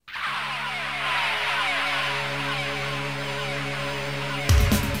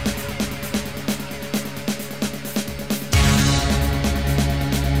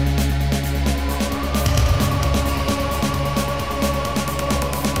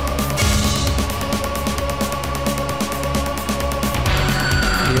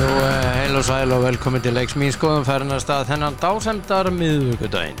og sæl og velkomin til leiks mín skoðun farin af stað þennan dásemdar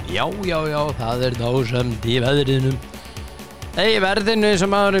miðvikudaginn. Já, það dásamt í veðrinum. Í verðinu eins og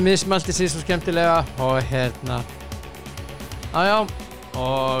maðurinn mismælti sig svo skemmtilega og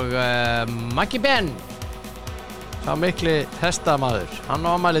og Maggi Ben, sá mikli hestamaður, hann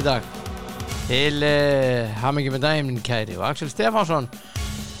á afmæli í dag. Til hamingju með daginn kæri og Axel Stefánsson,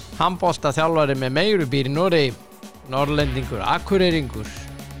 handbolta þjálfari með meiru býr í Noregi, norrlendingur, akureyringur.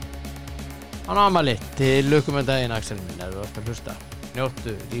 Hann á afmæli til lukku með daginn Axel minn, ef þú ert að hlusta.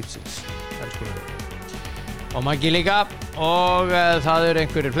 Njóttu lífsins, elskulega. Og Maggi líka, og það eru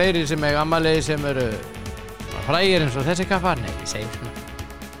einhverjir fleiri sem eiga afmæli sem eru frægir eins og þessi kaffar. Nei, ég segi svona.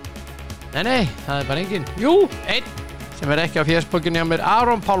 Nei, það er bara enginn. Jú, einn sem er ekki á fésbókinni á mér,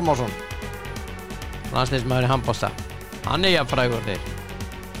 Aron Pálmarsson. Landsliðsmaður í handbolta. Hann er jafnfrægur þeir.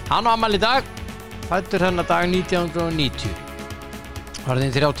 Hann á afmæli í dag, fæddur hennar dag 1990.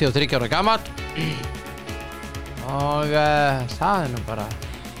 Orðinn 33 ára gamall. Og það er nú bara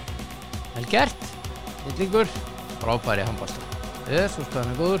vel gert. Hillingur, frábæri handbolta. Svo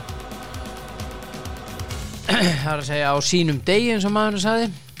hann er góður. Það er að segja á sínum degi eins og maðurinn sagði.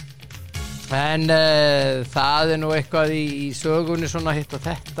 En það er nú eitthvað í sögunni svona hitt og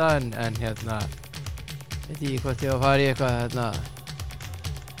þetta en veit ég hvort ég var að fara í eitthvað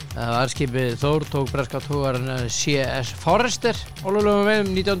varðskipið Þór tók breska togarinn CS Forrester ólöglegum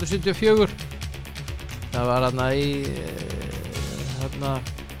veiðum 1974. Það var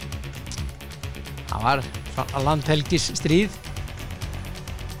það var landhelgisstríð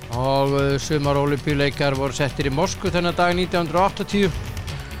og sumarólympíuleikar voru settir í Moskvu þennan dag 1980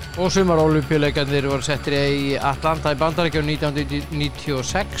 og sumarólympíuleikarnir voru settir í Atlanta í Bandaríkjunum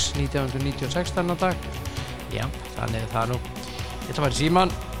 1996 þennan dag. Já, þannig það nú. Þetta var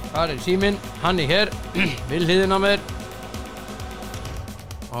síman, það er síminn, hann er hér, við hliðina á mér.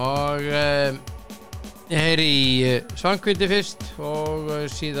 Og ég heyri í Svanhvíti fyrst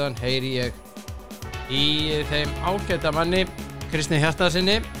og síðan heyri ég í þeim ágæta manni, Kristni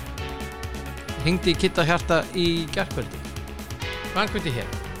Hjartarsyni. Hringdi í Kitta Hjarta í gærkvöldi. Svanhvíti hér.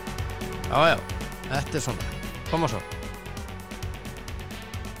 Já, þetta er svona. Koma svo.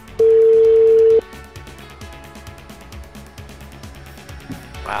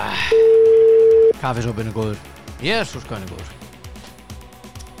 Kaffisópinn er góður. Jesús, hvað hann er góður.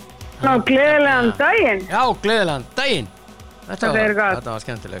 Gleðilegan daginn. Já, gleðilegan daginn. Þetta var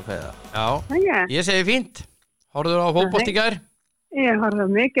skemmtileg kveða. Já, ég segi fínt. Horfður á fótbolta í gær? Ég horfði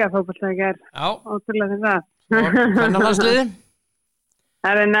mikið á fótbolta í gær. Já. Ótrúlega fyrir það. Og kvenna landsliðið?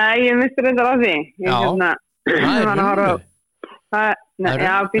 Nei, ég misti reyndar á því.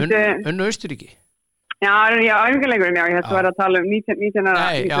 Unnu Austurríki? Já, æfingarleikurinn, já, ég hætti að vera að tala um 19 ára.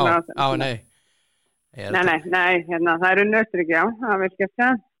 Nei. Nei, það er unnu Austurríki, já, það er vel gert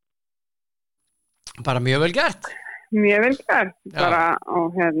það. Bara mjög vel gert? Mjög vel gert, bara,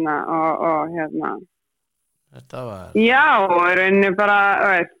 og Þetta var... Já, og rauninni bara,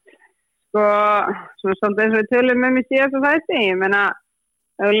 svona svolítið eins og við tölum í síðast og það ég meina,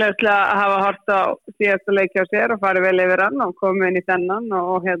 auðvitað að hafa hort á síðasta leiki á sér og farið vel yfir hann og komið inn í þennan og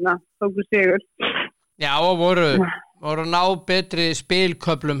tóku sigur. Já, og voru ná betri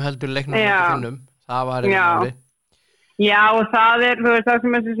spilköflum heldur leiknum finnum. Það var máli. Já, og það er, það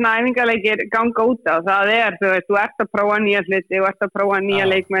sem þessi svona æfingarleikir ganga út á. Það er, þú ert að prófa nýja hluti og ert að prófa nýja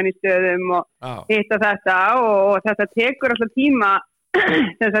leikmenn í stöðum og hitta þetta og þetta tekur alltaf tíma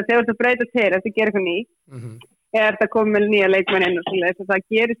þess að þegar þú breyta til eftir að gera eitthvað nýtt. Er þetta komið með nýja leikmenn inn og svoleiðis og það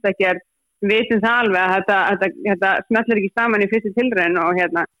gerist ekki vitum það alveg að þetta smellir ekki saman í fyrstu tilraun og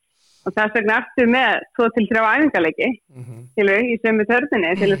þess vegna ertu með 2-3 æfingarleiki í sömu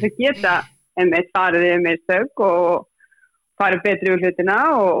törninni til þess að geta farið yfir mistök og farið betri úr hlutina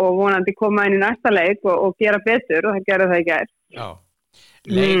og vonandi koma inn í næsta leik og gera betur og það gera það í gær. Já,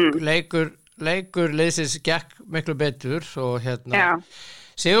 leikur leysins gekk miklu betur og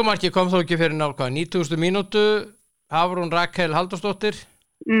Sigurmarkið kom þó ekki fyrir 9000 mínútu, Hafrún Rakel Halldórsdóttir.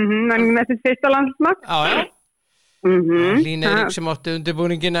 Með sitt fyrsta landsmark. Já. Lín Eirík sem átti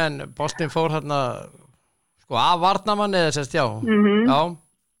undirbúningin en Boston fór af varnamann eða sérst, já. Já.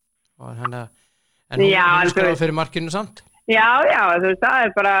 Og en hún skráði fyrir markinu samt. Já, það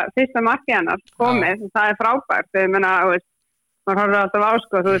er bara fyrsta markið hennar komið og það er frábært. Ég meina, maður horfður alltaf á,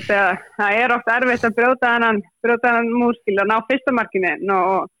 það er oft erfitt að brjóta hennan múrskil og ná fyrsta markinu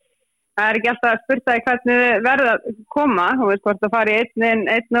og það er ekki alltaf að spurta í hvernig þið verða að koma, hvort það fari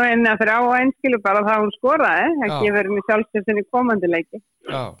einn og einn að fyrir á og einskilu bara það hún skoraði, ekki verið með sjálfsögðu í komandi leiki.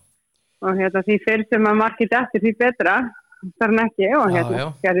 Já. Og því fyrir sem að markið eftir því betra, þar en ekki og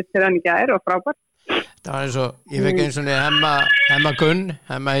gerist til hann í gær og frábært. Það var eins og, ég fekk eins og Hemma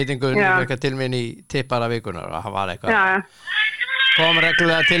heitin Gunn, ég fekk til mín í tippara vikunar og hann var eitthvað kom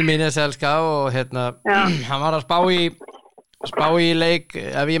reglulega til mín þessi elska og hann var að spá í leik,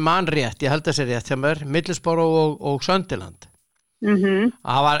 ef ég man rétt, ég held þessi rétt hjá mér, Middlesbrough og Sunderland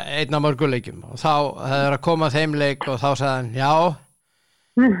það var einn af mörguleikjum og þá hefur að koma þeim leik og þá sagði hann,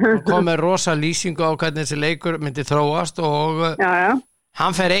 hann kom með rosa lýsingu á hvernig þessi leikur myndi þróast og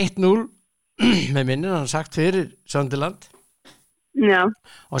hann fer 1-0 með minni, hann sagt fyrir Sunderland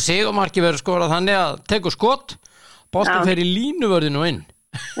og sigurmarkið verður skorað þannig að tekur skot, boltinn fer í línuvörðinu inn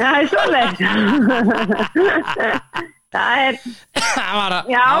svoleiðis það hann var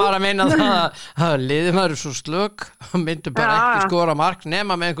að meina það að liðið maður svo slök og myndu bara ekki skora mark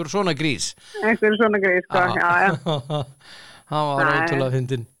nema með einhver svona grís sko, hann var ótrúlega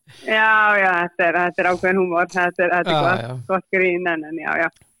fyndinn þetta er ákveðin húmor þetta er gott grín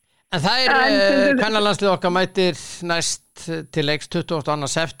En það kvennalandslið okkar mætir næst til leiks 22.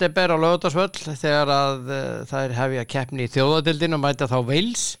 september á Laugardalsvöll þegar að þær hefja keppni í þjóðadeildinu og mæta þá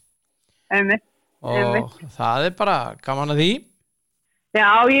Wales og það er bara gaman að því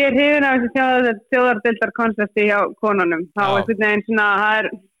Já, ég er hrifin af þessi þjóðardeildarkonsepti hjá konunum þá einhvern veginn svona það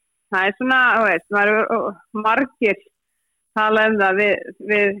er svona, það eru margir tala það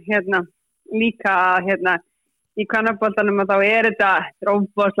við líka í kvennaboltanum og þá er þetta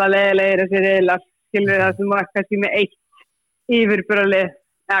rófbosla leiðilegir þessi reyðlar skilur það sem var kannski með 1 yfirburðalið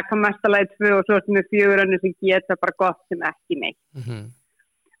eða kann mestalagi 2 og svo með 4 önnur sem geta bara gott sem ekki neitt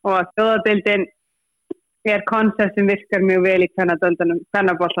og þjóðardeildin er koncept sem virkar mjög vel í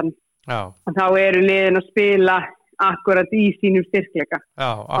kvennaboltanum og þá eru liðin að spila akkurat í sínum styrkleika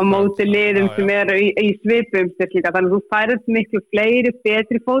á móti liðum sem eru í svipum styrkleika þannig að þú færð miklu fleiri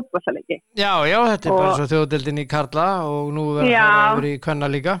betri fótboltaleiki þetta er bara svo þjóðdeildin í karla og nú verður í kvenna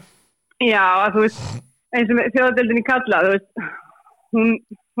líka þú veist eins og þjóðdeildin í karla hún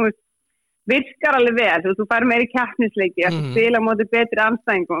virkar alveg vel þú fær meiri keppnisleiki að spila á móti betri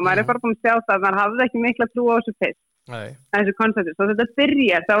andstæðingum og maður er bara búin að sjá það að maður hafði ekki mikla trú á þessu fyrst þessu koncepti, svo þetta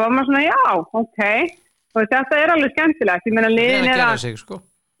byrjar þá var maður svona og þetta er alveg skemmtilegt, ég meina liðin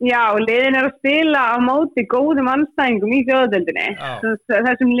liðin er að spila á móti góðum andstæðingum í þjóðadeildinni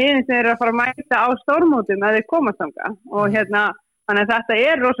þessum liðin sem eru að fara að mæta á stórmótum að þeir komast þangað og þannig að þetta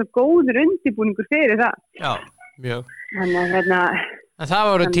er rosa góður undirbúningur fyrir það mjög þannig En það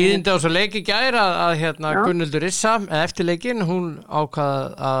voru tíðindi á svo leik í gær að Gunnhildur Issa eftir leikinn, hún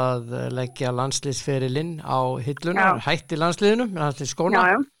ákvað að leggja landsliðsferilinn á hilluna, hætti landsliðinu með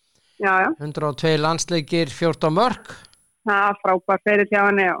landsliðsskóna 102 landsleikir, 14 mörk frábær fyrir hjá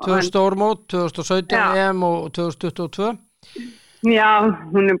henni 2 stórmót, 2017 EM og 2022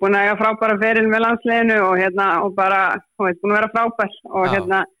 hún er búin að eiga frábæra feril með landsliðinu og bara, hún er búin að vera frábær og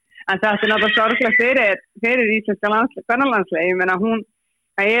en þetta er náttúrulega sorglega fyrir íslenska kvennalandslið, ég meina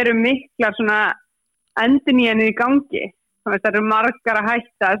það eru miklar svona endurnýjanir í gangi það eru margar að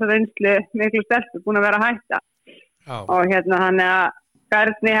hætta þessar reynslu miklu stelpur búin að vera að hætta og þannig að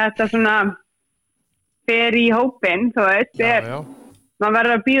hvernig þetta svona fer í hópinn, þú veist maður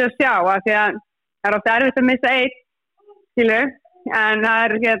verður að bíða og sjá af því að það er oft erfitt að missa einn en það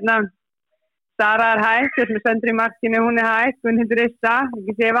er Sara er hætt, við erum söndur í markinu, hún er hætt, Gunnhildur Issa,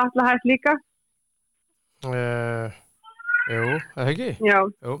 ekki sé Vatla hætt líka? Jú, eða ekki? Já,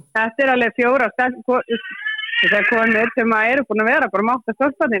 þetta er alveg 4 þessar konur sem eru búin að vera bara mátt að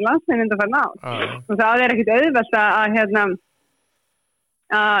stórstæðin í landsliðinu undanfarið ár. Og það er ekkit auðvelt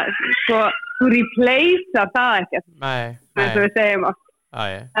að þú replacea það ekkert. Nei. Eins og við segjum oft.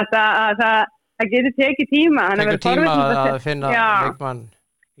 Það getur tekið tíma. Tekur tíma að finna leikmann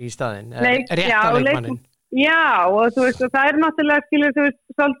í staðinn, rétta leikmannin. Já, og þú veist, og það er náttúrulega, skilur, þú veist,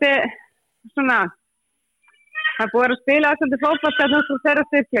 svolítið svona, það er búið að spila svolítið fótbolta þeirra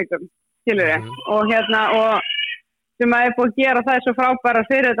styrkleikum, skilur og og sem að er búið að gera það er svo frábæra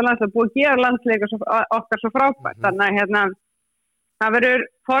fyrir þetta landslag, búið að gera landsleika okkar svo frábært, þannig að það verður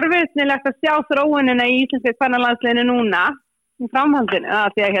forvitnilegt að sjá þróunina í íslenska kvennalandsliðinu núna, í framhaldinu,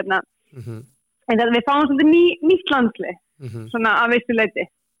 að því að en við fáum svolítið nýtt landslið, svona að vissu leyti.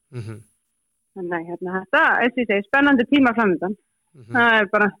 Þannig þetta er spennandi tíma framöndan það er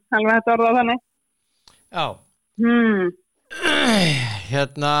bara alveg þetta orða á þannig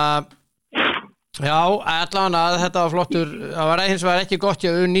allavega að þetta var flottur það var hins vegar ekki gott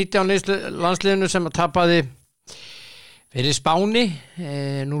hjá U19 landsliðinu sem að tapaði fyrir Spáni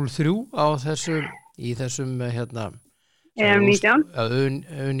 0-3 á þessum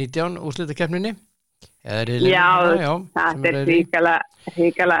U19 úrslitakeppninni þetta er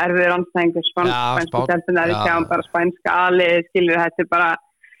ríkala erfiður andstæðingur spænsku telpunar í sjáum bara spænska alið skilur þetta er bara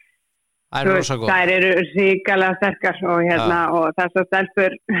Þær eru ríkalega sterkar og þessar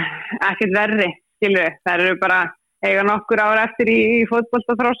stelpur ekkert verri, skilur. Þær eru bara eiga nokkur ára eftir í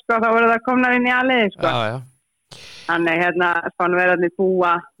fótboltaþroska og þá verður það komnar inn í aðliði, sko. Þannig Spánverjarnir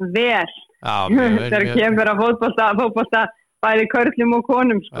búa vel. Þegar kemur að fótbolta bæði körlum og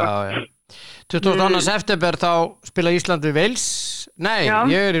konum, sko. 22. september þá spila Ísland við Wales. Nei,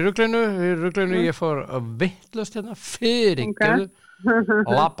 ég í ruglinu, ég fór að vittlust fyrirgeðu.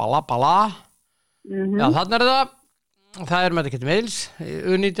 La. Já, þannig það er mæta Wales.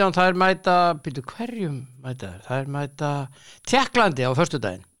 U19 það er mæta, býtu hverjum mæta það? Það er mæta Tékklandi á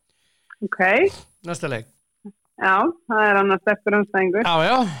föstudaginn. Næsta leik. Já, það er annars sterkur andstæðingur.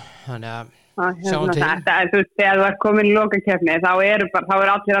 Já, þannig að sjáum til. Þetta er, þegar þú ert komin í lokakeppni, þá er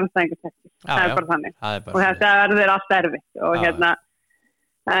allir andstæðingur sterkir. Það er bara þannig. Og þetta verður allt erfitt. Og en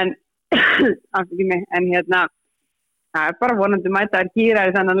það er bara vonandi mæta að gíra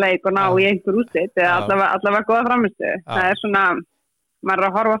í þennan leik og ná í einhver úrslit eða allavega góða framistöðu. Það er svona, maður er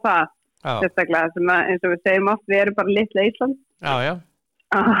að horfa á það, sérstaklega, sem að, eins og við segjum oft, við erum bara litla Ísland. Og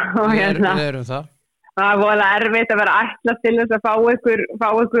við erum það. Það er voðalega erfitt að vera ætlast til þess að fá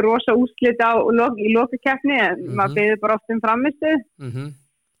ykkur rosa úrslit í lokakeppni, en maður biður bara oft framistöðu.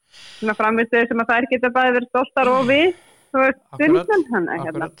 Svona framistöðu sem að þær geta bæði verið stoltar og við, þú veist, stundum, þannig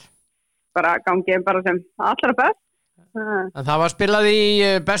bara gangið bara sem allra best. En það var spilað í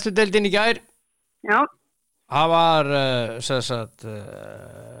Bestu deildin í gær. Já. Það var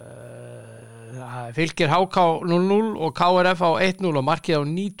Fylkir HK 0-0 og KRF á 1-0 og markið á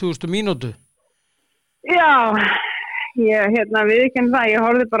 90. mínútu. Já, ég viðurkenni það, ég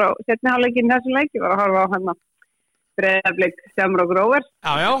horfði bara á seinni hálfleikinn í þessum leik, ég var að horfa á Breiðablik og Gróttu.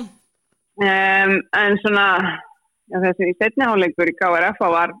 Já. En svona, þessi seinni hálfleikur í KRF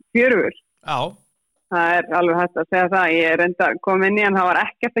var 4. Já. Það er alveg hægt að segja það, ég reynda að koma inn í en það var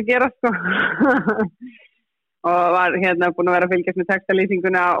ekkert að gera, sko. Og var búin að vera að fylgjast með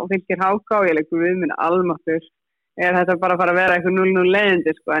textalýsinguna og Fylkir HK og ég leikur við minna almáttur. Þetta bara að fara að vera eitthvað 0-0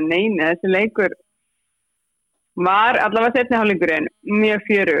 leiðindi, sko, en neini, þessi leikur var allavega seinni hálfleikurinn mjög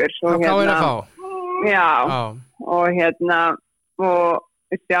 4. Og KRF. Já, og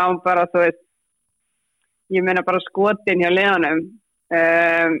við sjáum bara, þú veist, ég meina bara skotin hjá liðanum,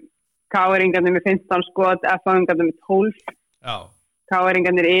 K-eringarnir með 15 skot, F-eringarnir með 12. Já.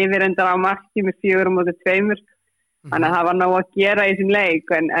 K-eringarnir yfirendar á marki með 4-2. Þannig að það var nóg að gera í þessum leik,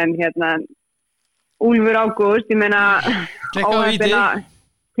 en Úlfur Ágúst, ég meina, óheppina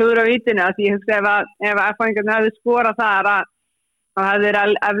klúður á vítinu, því ég hugsa ef F-eringarnir hefði skorað þar þá hefði þeir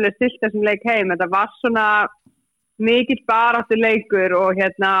eflega stilt þessum leik heim. Þetta var svona mikill baráttu leikur og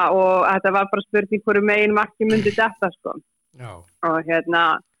þetta var bara spurning hverju megin marki myndi þetta, sko. Já. Og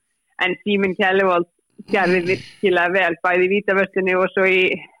en Síminn Kellywold gerði virkilega vel, bæði í vítavörslunni og svo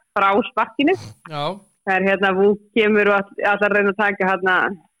í frásparkinu. Já. Þegar Vúk kemur og allar reyna að taka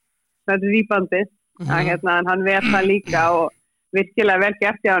þetta víbandi. En hann veit það líka og virkilega vel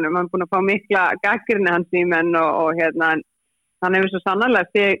gert hjá honum. Hann er búin að fá mikla gagnrýni hans Síminn og hann hefur svo sannarlega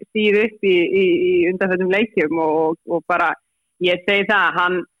stíð upp í undanförnum leikjum og bara, ég segi það,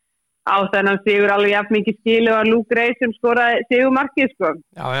 hann á þennan sigur alveg jafn mikið skilu og Luke Ray sem skoraði sigurmarkið, sko.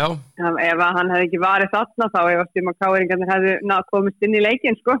 Já. Ef hann hefði ekki varið þarna þá eftir að K-eringarnir hefði komist inn í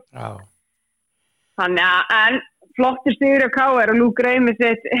leikinn, sko. Já. Þannig en flottir sigur á KR og Luke Ray með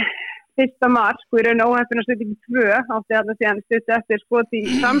sitt fyrsta mark, og í raun óheppin að 72 átti þarna síðan stutt eftir skot í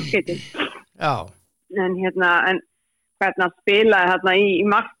samskeytin. Já. En hvernig hann spilaði í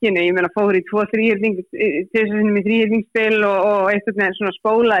markinu, ég meina fór í 2 þríhyrningsspil og eitthvað svona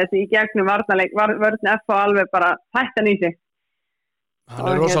spólaði sig í gegnum vörðin F og alveg bara hættan í sig. Hann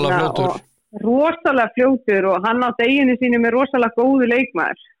er rosalega fljótur. Rosalega fljótur og hann á deginu sínu með rosalega góðu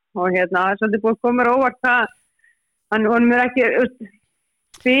leikmaður og það er svolítið búin að koma óvart að hann er ekki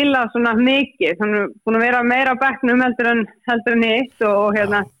spila svona mikið, hann er búin að vera meira á bekknum heldur en hitt og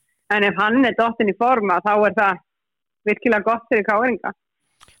en ef hann er dottinn í forma þá er það virkilega gott fyrir K-eringa.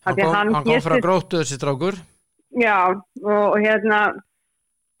 Hann kom frá Gróttu þessi strákur. Já, og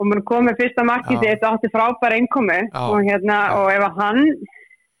maður kom með fyrsta markið sitt og átti frábæra innkomu og ef hann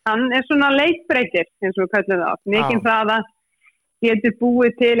er svona leikbreytir, eins og við köllum það. Mikinn það að getur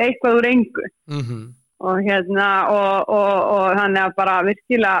búið til eitthvað úr engu. Og hann er bara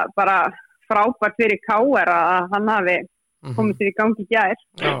virkilega bara frábært fyrir KR að hann hafi komið sér í gangi í gær.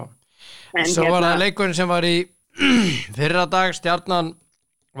 Já. Svo var það leikurinn sem var í fyrra dag, Stjarnan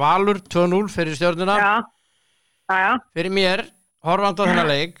Valur 2-0 fyrir Stjörnuna. Já. Fyrir mér, horfandi á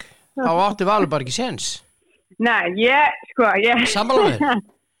þennan leik, þá átti Valur bara ekki séns. Nei, ég Sammála mér?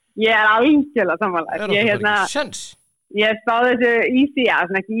 Ég er algjörlega sammála. Það er bara ekki séns. Ég spáði þessu easy,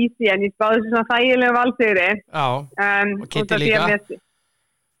 svona ekki easy, en ég spáði þessu svona þægilegu valsigri. Já, og Kitty líka.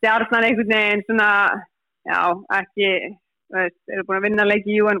 Stjarnan einhvern veginn svona, já, ekki, eru búin að vinna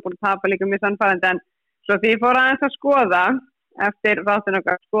leiki, jú, en búin að tapa líka mjög sannfærandi, en svo því ég fór aðeins að skoða, eftir þáttinn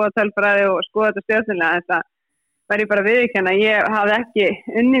okkar, skoða tölfræði og skoða þetta stjórnilega, þetta var ég bara viðurkenna, ég hafði ekki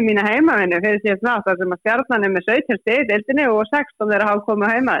unnið mína heimavinnu fyrir síðast nátt, þar sem að Stjarnan með 17 stig í deildinni og 16 þeirra hafa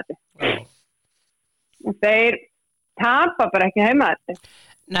komið heima þetta. Og þeir tapa bara ekki heima þetta.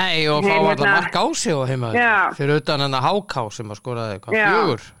 Nei, og fá alltaf mark á sig og heima þetta. Fyrir utan hennar Háká sem að skoraði eitthvað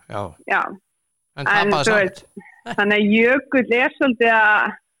 4. Já. En tapaði samt. Þannig að Jökull er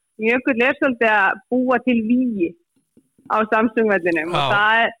svolítið að búa til vígi á Samsung-vellinum og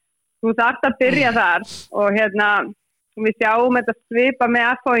það er þú þarft að byrja þar og við sjáum þetta svipa með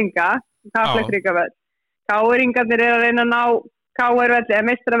F-fóinga, Kafleikríkavöll. Káringarnir að reyna að ná KR-velli eða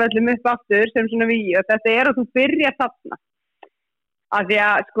meistaravelli upp aftur sem svona vígi og þetta að þú byrja þarna. Af því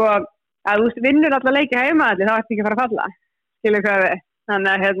að sko, að þú vinnur alla leiki heima þá ertu ekki að fara að falla. Skilur hvað við.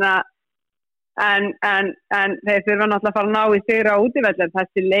 Þannig að en þeir þurfa náttúrulega að fara að ná í sigra á útivelli en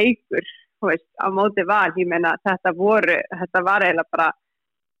þessi leikur, á móti Val, ég meina þetta var eiginlega bara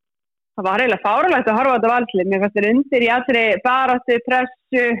það var eiginlega fáránlegt að horfa á þetta valslið. Mér fannst þeir undir í allri baráttu,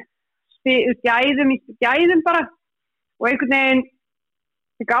 pressu, gæðum bara og einhvern veginn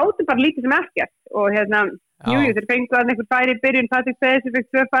þeir gátu bara lítið sem ekkert og þeir fengu að einhver færi í byrjun, Patrik Þessi fekk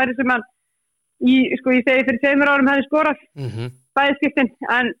 2 færi sem hann ég segi fyrir 2 árum hefði skorað bæðiskiptin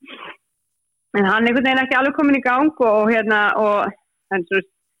en hann einhvern veginn ekki alveg komin í gang og en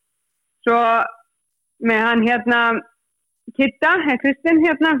svo með hann Kitta, Kristinn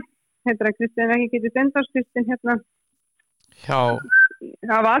heitir að Kristinn ekki getið sendast Kristinn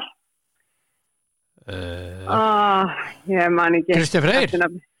hjá Val ég man ekki Kristinn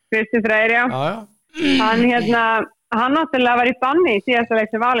Freyr, já hann náttúrulega var í banni í síðasta leik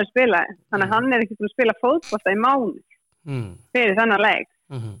sem Valur spilaði þannig að hann ekki búin að spila fótbolta í mánuð fyrir þennan leik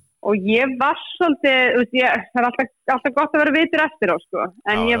og ég var svolítið það er alltaf gott að vera vitur eftir á sko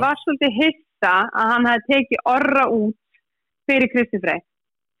en ég var svolítið hissa að hann hefði tekið orra út fyrir Kristinn Freyr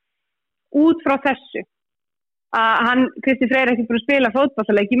út frá þessu að Kristinn Freyr ekki búin að spila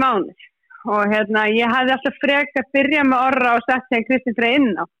fótboltaleik í mánuð og ég hefði alltaf frek að byrja með orra og setja Kristinn Freyr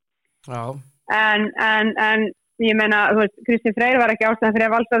inn á en ég meina Kristinn Freyr var ekki ástæðan fyrir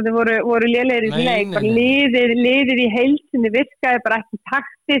að Valsararnir voru lélegir í leik bara liðið í heilsinni virkaði bara ekki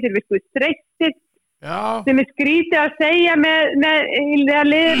takti þeir virkuði streittir sem skrítið að segja með þegar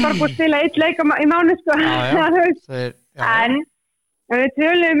liðið bara búið að spila 1 leik í mánuð sko en við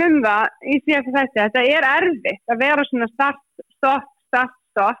tölum það í síðan þetta er erfitt að vera svona start og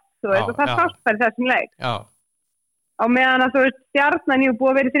það sást bara í þessum leik á meðan að Stjarnan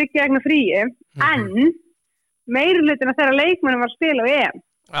búið að vera 3 gegna fríi en meirihlutin þeirra leikmennum var að spila á EM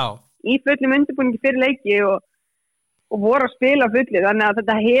í fullum undirbúningi fyrir leiki og voru að spila á fullu þannig að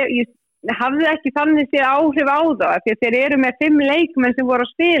þetta hafði ekki þannig séð áhrif á það því að þeir eru með 5 leikmenn sem voru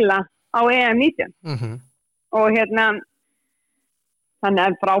að spila á EM 19 og þannig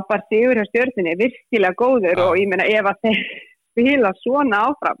að frábær sigur hjá Stjörnunni virkilega góður og ég meina ef að þeir spila svona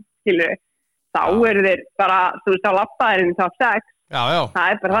áfram þá eru þeir bara þá lappaðir í top 6 það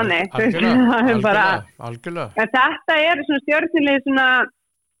er bara þannig algjörlega en þetta er svona Stjörnunni svona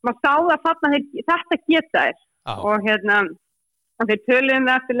maður sá það þarna þetta geta þeir og þeir töluðum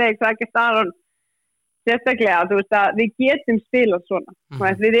það eftir leik það ekki staðan sérstaklega að við getum spilað svona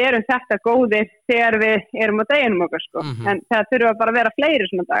við erum þetta góðir þegar við erum á deginum okkar sko en það þurfa bara að vera fleiri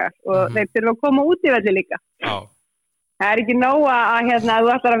svona dagar og þeir þurfa að koma út í velli líka það er ekki nóg að þú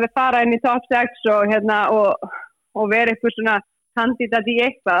ætlar að fara inn í top 6 og vera eitthvað svona kandidat í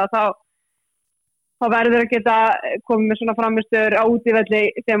eitthvað þá verður að geta komið með svona framistöður á út í velli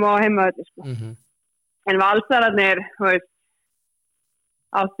sem á heimavelli sko en Valsararnir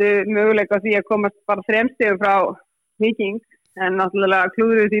áttu möguleika á því að komast bara 3 stigum frá Víking en náttúrulega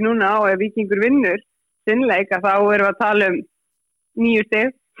klúður því núna og ef Víkingur vinnur sinnleika þá erum við að tala 9 stig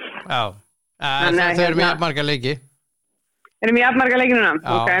þau eru með jafnmarga leiki núna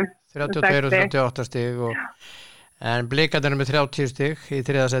 32 og 38 stig en Blikarnir eru með 30 stig í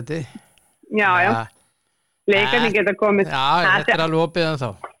 3. seti Blikarnir geta komið þetta er alveg opið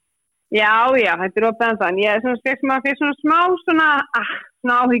ennþá þetta er opið ennþá en ég fekk svona smá svona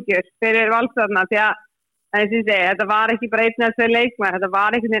áhyggjur fyrir Valsararna því að þetta var ekki bara 1 eða 2 leikmenn þetta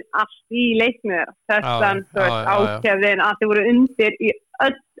var einhvern veginn allt í leiknir þessan, ákefðin að þið voru undir í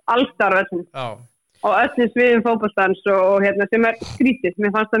allstarfellin og öllum sviðum fótboltans og sem er skrítið,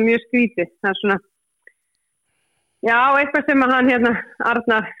 mér fannst það mjög skrítið það er svona eitthvað sem að hann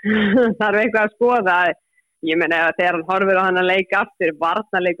Arnar þarf eitthvað að skoða ég meina þegar hann horfir á hann að leika aftur,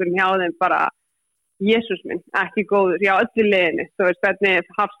 varnarleikurinn hjá þeim bara, Jesús minn, ekki góður, já öllu liðinu, þú veist hvernig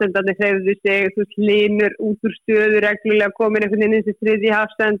hafstendarnir hreyfðu sig, þú veist Linur út úr stöðu reglulega komin einhvern veginn þessi þriðji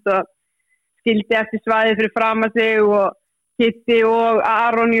hafstend og skildi eftir svæði fyrir fram að sig og Kitti og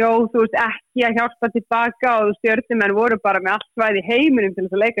Aron Jó, þú veist ekki að hjálpa tilbaka og stjörnumenn voru bara með allt svæði í heiminum til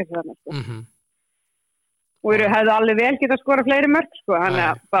þess að leika sér þarna sko. Og eru hefðu alveg vel getað skora fleiri mörk sko, hann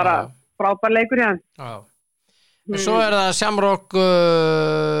bara frábær leikur hjá hann. Svo það Shamrock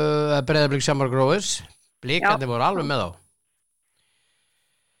Breiðablik Shamrock Rovers Blikarnir voru alveg með á.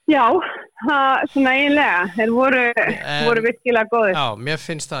 Já, svona eiginlega þeir voru virkilega góðir. Já, mér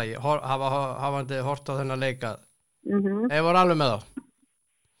finnst það hafandi hort á þennan leika þeir voru alveg með á.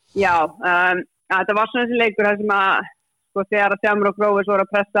 Já, þetta var svona þessi leikur þar sem að sko, þegar að Shamrock Rovers voru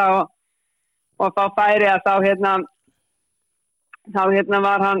að pressa og fá færi að þá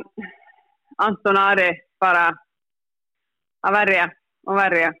var hann Anton Ari bara að verja. Þú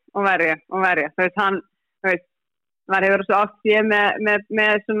veist, maður hefur svo oft séð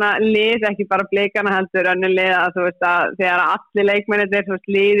með svona lið, ekki bara Blikana heldur önnur lið að þú veist að þegar allir leikmennir, þú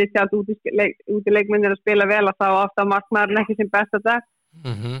veist, liðið sjálf út í leikmennir að spila vel að þá ofta markmaðurinn ekki sem besta dag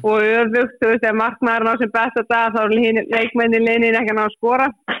og öfugt, þú veist, ef markmaðurinn á sem besta dag þá er leikmennir liðin ekki að ná að skora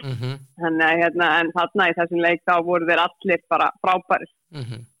þannig en þarna í þessum leik þá voru þeir allir bara frábærir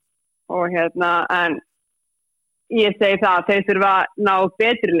og en ég segi það að þeir þurfa að ná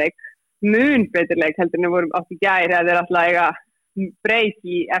betri leik, mun betri leik heldur en við vorum átt í gær eða þeir alltaf eiga breyk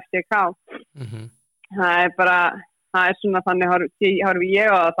í FCK. Það er svona þannig horfi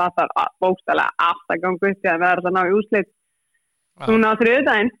ég og það þarf bókstaflega allt að ganga upp þegar við erum að ná í úrslit núna á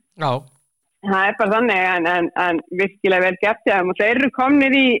þriðjudaginn. Já. Það er bara þannig en virkilega vel gert hjá þeim og þeir eru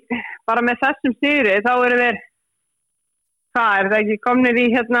komnir í, bara með þessum sigri þá eru þeir það ekki komnir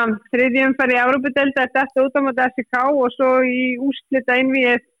í þriðju umferð í Evrópudeildina þetta út á móti FCK og svo í úrslita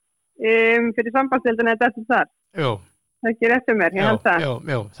innvíið fyrir sambandsdeildina þetta þar. Jú. Það er ekki rétt mér, ég held það.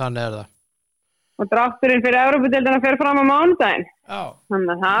 Jú, þannig er það. Og drátturinn fyrir Evrópudeildina fer fram á mánudaginn. Já.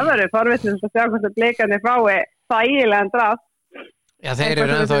 Þannig að það verður forvitnilegt að sjá hvort að Blikarnir fái þægilegan drátt. Já, þeir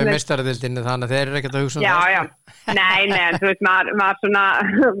eru ennþá í meistaradeildinni þannig að þeir eru ekkert að hugsa það. Já. Nei, þú veist, maður svona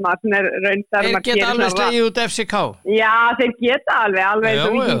er raunsar. Þeir geta alveg slegið út FCK. Já, þeir geta alveg eins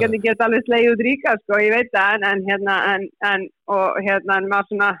og víkingarnir geta alveg slegið út Ríka, sko, ég veit það, en maður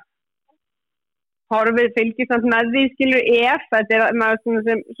svona horfið fylgist með því, skilur, þetta er maður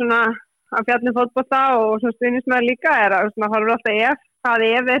svona að fjallin fótbolta og svona stuðningsmaður líka að maður horfir alltaf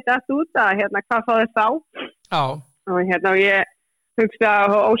hvað þetta út að, hvað fá þeir þá. Já. Og ég hugsa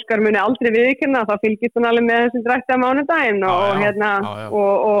að Óskar muni aldrei viðurkenna þá fylgist hann alveg með þessum drætti á mánudaginn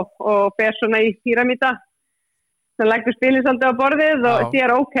og fer svona í píramíta sem leggur spilin svolítið á borðið og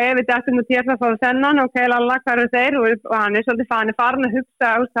sér við dættum nú til að fá þennan lalla hvað eru þeir og hann er svolítið farin að hugsa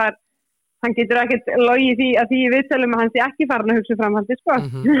hann getur ekkert logið því að því viðtölum að hann sé ekki farin að hugsa framhaldi sko.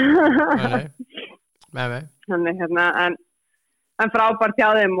 Nei. En frábært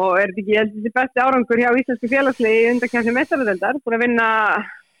hjá þeim og er þetta ekki heldur til besti árangur hjá íslensku félagslið í undankeppni meistaradeildar, búin að vinna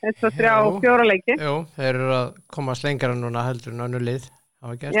 1, 2, 3, 4 leiki. Jú, þeir eru að komast lengra núna heldur en önnur lið.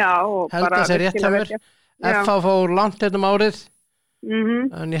 Já, og held bara virkilega vel gert. FH fór langt árið,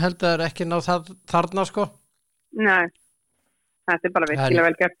 en ég held að það er ekki náð þarna sko. Nei, þetta er bara virkilega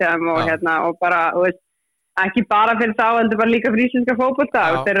vel gert hjá þeim og bara, og ekki bara fyrir þá, heldur bara líka fyrir íslenska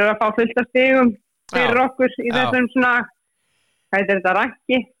fótbolta. Þeir eru að fá fullt af stigum fyrir okkur í þessum svona hvað er þetta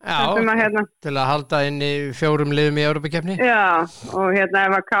ranki? Já, til að halda inn í 4 liðum í Evrópukeppni. Já, og ef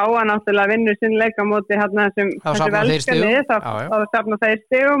að Káa náttúrulega vinnur sinn leik á móti þessi velska lið, þá safna þeir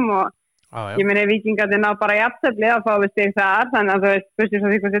stigum og ég meina Víkingarnir ná bara jafntefli að fá við stig þar, þannig að þú veist, fyrst svo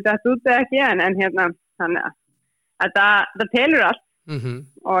því hvað þetta út eða ekki, en þannig að þetta telur allt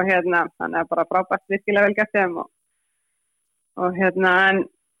og þannig að bara frábært virkilega vel gert þeim og en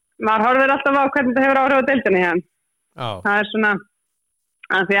maður horfir alltaf á hvernig þetta hefur áhrif á deildinni hérna. Það er svona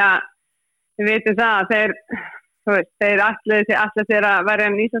að því að við veitum það að þeir allir sér að verja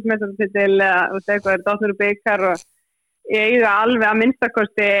en Íslandsmeistaratitil og eitthvað er dottnur og byggar og eiga alveg að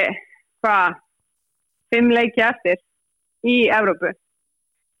minnstakosti 5 leiki eftir í Evrópu.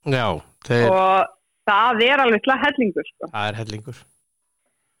 Já, og það er alveg slag hellingur sko. Það er hellingur.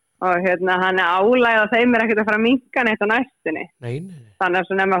 Og hann er álægð að þeim er ekkert að fara að minnka neitt á næstunni. Nei. Þannig að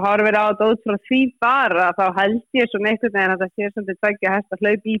svona ef maður horfir á þetta út frá því bara þá held ég svona einhvern veginn að það sé svolítið tveggja hesta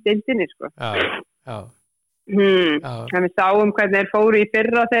hlaup í deildinni sko. Já. En við sáum hvernig þeir fóru í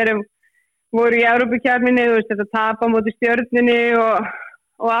fyrra þegar voru í Evrópukeppninni, þetta tap á móti Stjörnunni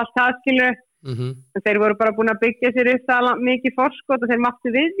og allt það skilur. Þeir voru bara búin að byggja sér upp það mikið forskot og þeir máttu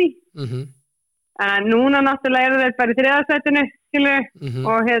við því. En núna náttúrulega þeir bara í 3. sætinu, skilur,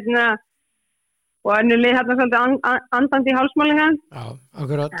 og önnur lið svolítið andandi í hálsmálinga. Já,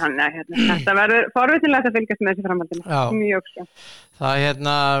 akkurat. Þannig þetta verður forvitinlegt að fylgjast með þessi framhaldinu. Já. Mjög svo. Það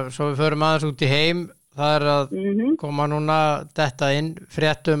svo við förum aðeins út í heim, það að koma núna detta inn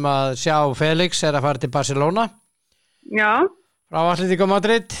fréttum að sjá Felix að fara til Barcelona. Já. Frá Atlético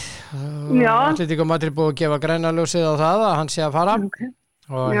Madrid. Já. Atlético Madrid búið að gefa græna ljósið á það að hann sé að fara. Okay.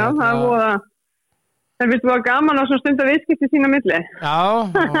 Já, það búið að það finnst búið gaman á svona stund að viðskipti sína milli. Já,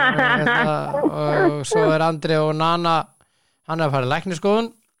 og svo Andri og Nana, hann að fara í læknisskoðun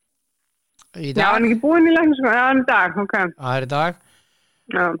í dag. Já, hann ekki búinn í læknisskoðun, já, í dag, ok. Það í dag.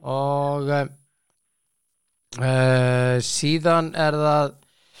 Já. Og síðan það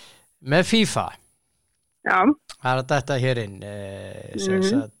með FIFA. Já. Það þetta hér inn,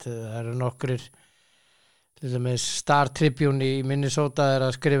 það nokkrir, til dæmis Star Tribune í Minnesota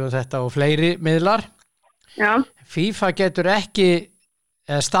að skrifa þetta og fleiri miðlar. Já. FIFA getur ekki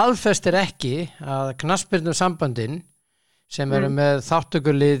eða staðfestir ekki að knattspyrnusamböndin sem eru með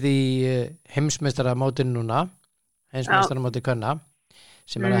þáttökulið í heimsmeistaramótinu núna, heimsmeistaramóti kvenna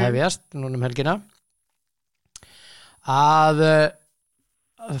sem að hefjast núna helgina, að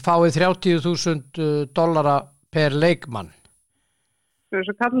fáið $30,000 per leikmann. Það er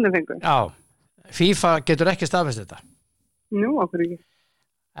svo kallinu fengur. Já, FIFA getur ekki staðfest þetta. Nú, okkur ekki.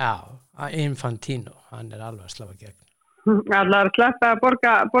 Já, Infantino, hann alveg að slafa gegn. Allar að sleppa að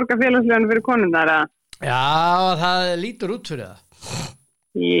borga félagsleginu fyrir konundar, eða? Já, það lítur út fyrir það.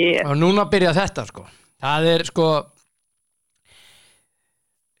 Yeah. Og núna byrja þetta, sko. Það sko,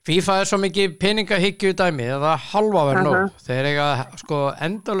 FIFA svo mikið peningahyggju dæmi, það halva verið nóg. Þeir eiga, sko,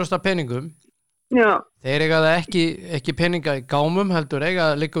 endalaust af peningum. Já. Þeir eiga það ekki peninga í gámum, heldur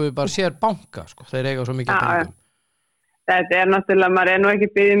eiga líka við bara sér banka, sko. Þeir eiga svo mikið peningum. Þetta náttúrulega, maður nú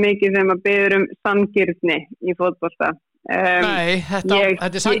ekki byggðið mikið þegar maður byggður sanngirni í fótbolta. Nei,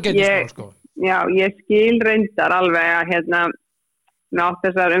 þetta sanngirnismál, sko. Já, ég skil reyndar alveg að með átt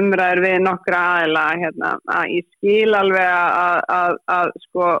þessar umræður við nokkra aðila, að ég skil alveg að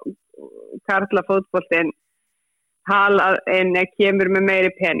sko, karla fótboltinn kemur með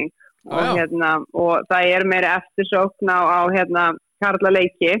meiri pening og það meiri eftirsókn á karla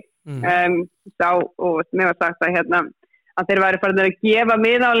leiki. Og mér var sagt að þeir væri farin að gefa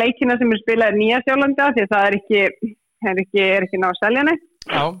miða á leikina sem spilaði Nýja Sjálandi því það er ekki ná að selja neitt.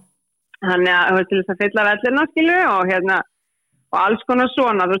 Já. Þannig að til þess að fylla vellina skilu og alls konar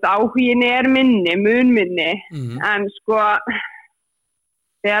svona, þú veist, áhugin minni, mun minni, en sko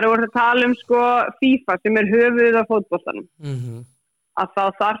þegar þú ert að tala sko FIFA sem höfuðið á fótboltanum, að þá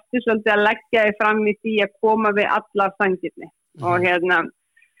þarftu svolítið að leggja þig fram í því að koma við alla sangirni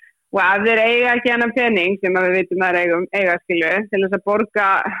og ef þeir eiga ekki hennar pening sem við vitum að eiga skilu til þess að borga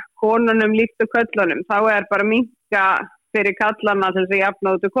konunum líkt og köllunum, þá bara minnka fyrir kallana til þess að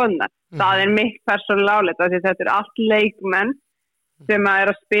jafna út úr konuna. Það mitt persónulega álit því þetta allt leikmenn sem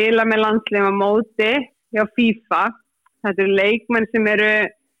að spila með landsliðið á móti hjá FIFA. Þetta leikmenn sem eru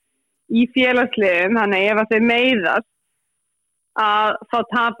í félagsliðum, þannig ef að þau meiðast að þá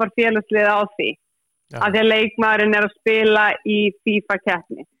tapar félagsliðið á því. Að því að leikmaðurinn að spila í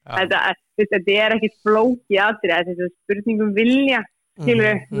FIFA-keppni. Þetta ekki flókið atriði, þetta spurningum vilja.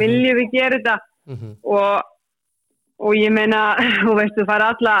 Viljum við gera þetta? Og ég meina, þú veist, þú fara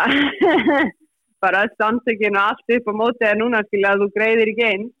alla, bara öll samtökin og allt upp á mótið núna, skilja, að þú greiðir ekki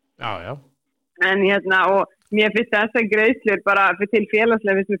einn. Já. En og mér finnst þessar greiðslur bara til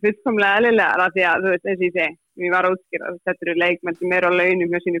félagslega finnst mér fullkomlega eðlilegar af því að, þú veist, eins og ég segi, ég var að útskýra, þetta eru leikmenn sem eru á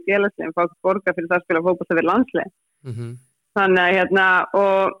launum hjá sínu félagslega, fá borga fyrir það að spila fótbolta fyrir landslið. Þannig að,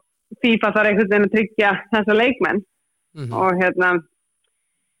 og FIFA þarf einhvern veginn að tryggja þessa leikmenn. Og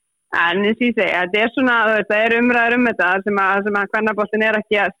en eins og ég segi, þetta svona, það umræður þetta sem að kvennaboltinn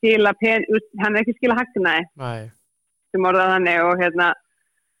ekki að skila, hann ekki skila hagnaði. Nei. Sem orðað þannig og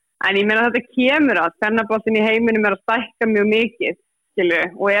en ég meina þetta kemur að kvennaboltinn í heiminum að stækka mjög mikið, skilu,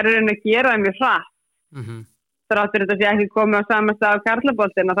 og að gera það mjög hratt. Þráttur þetta sé ekki komið á sama stað á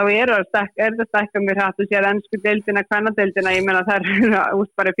karlaboltina, þá þetta stækka mjög hratt og sér ensku deildina, kvennadeildina, ég meina það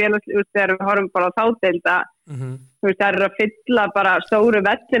bara þegar við horfum bara á þá deilda, þú veist, það að fylla bara stóru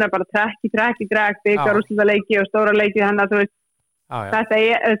vellina, bara trekk, byggar úrslitaleiki og stóra leiki, þannig að þú veist,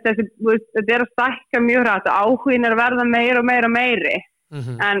 þetta að stækka mjög hratt og áhugin að verða meiri.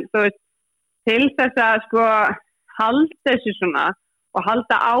 En þú veist, til þess að sko halda þessu svona og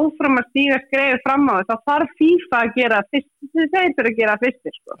halda áfram að stíga skrefið fram á þá þarf FIFA að gera fyrst, þeir þurfa að gera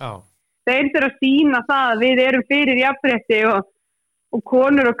fyrstir sko. Þeir þurfa að sýna það að við erum fyrir jafnrétti og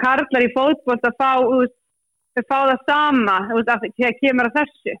konur og karlar í fótbolta að fá þau fá það sama, það kemur að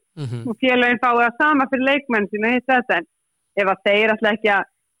þessu og félögin fá það sama fyrir leikmenn sína hitt þetta, en ef að þeir alltaf ekki að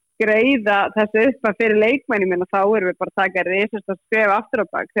greiða þessu upp fyrir leikmenni minna, þá erum við bara að taka risast að skrifa aftur á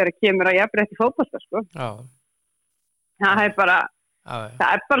bak þegar kemur að jafnrétti fótbolta, sko. Það er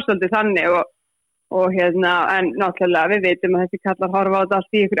bara svolítið þannig og en náttúrulega við vitum að þessi kallar horfa á þetta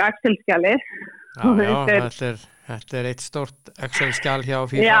allt í ykkur Excel-skjali. Þetta er eitt stórt Excel-skjal hjá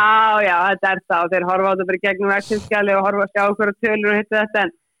FIFA. Já, þetta er það og þeir horfa á þetta bara gegnum Excel-skjali og horfa að sjá okkur tölur og hitt þetta,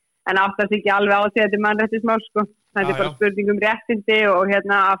 en áttast ekki alveg á því að þetta er mannréttismál, sko. Þetta er bara spurning réttindi og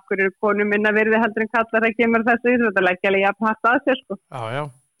af hverju eru konur minna virði heldur en kallar það kemur þessu í þetta leggja alveg jafn hart að sér, sko. Já.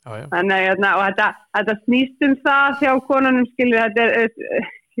 Þannig og þetta snýst það hjá konunum, skilur,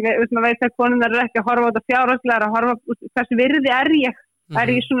 þetta maður veit að konunar ekki að horfa á þetta fjárhagslega, að horfa hversu virði er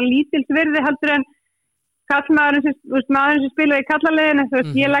ég svona lítils virði heldur en kallmaðurinn sem spilar í kallarleginu,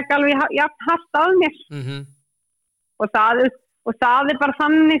 ég legg alveg jafn hart að mér og það er bara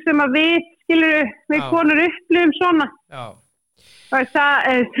þannig sem að við, skilur, við konur upplifum svona. Og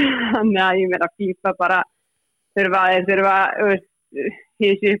þannig að ég meira að FIFA bara þurfa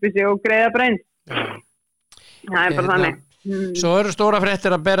hísi uppi sig og greiða breins. Það er bara þannig. Svo eru stóra fréttir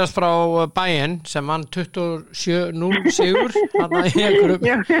að berast frá Bayern sem vann 27-0 sigur þarna í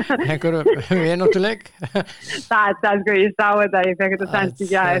einhverjum vináttuleik. Það sko, ég sá þetta, ég fekk þetta sent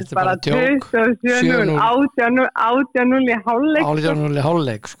ekki að bara 27-0, 18-0 í hálfleik. 18-0 í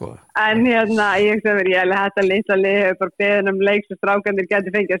hálfleik, sko. En ég þetta litla lið hefur bara beðin leik svo strákandir getur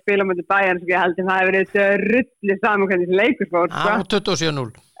fengið að spila mútið Bayern, sko, ég held að það hefur verið rullu saman hvernig þessi leikur fór, sko.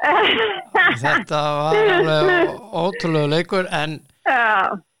 27-0. Þetta var alveg ótrúlega leikur, en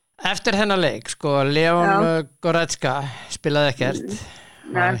eftir hennar leik, sko, Leon Goretzka spilaði ekkert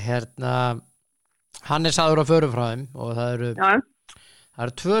og hann er sagður á förum frá þeim og það eru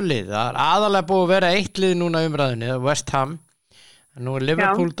 2 lið, það er aðalega búið að vera 1 lið núna umræðinni, West Ham, nú er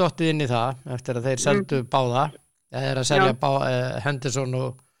Liverpool dottið inn í það eftir að þeir seldu báða, það er að selja Henderson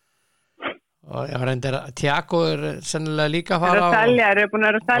og ég reyndir að Thiago sennilega líka að fara og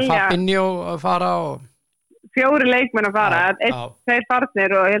Fabinho að fara og 4 leikmenn að fara, 2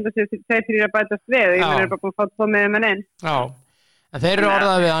 farnir og ég held að 2-3 að bætast við og ég er bara búin að fá 2 með menn inn. Já, en þeir eru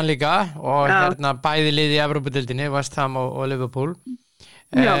orðað við hann líka og bæði lið í Evrópudeildinni, West Ham og Liverpool.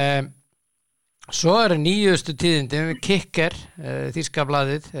 Svo eru nýjustu tíðindi Kicker, þýska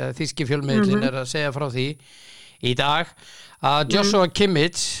blaðið, þýski fjölmiðlinn er að segja frá því í dag að Joshua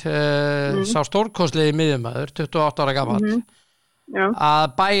Kimmich sá stórkostlegi miðjumaður 28 ára gamall að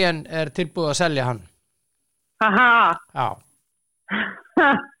Bayern er tilbúið að selja hann.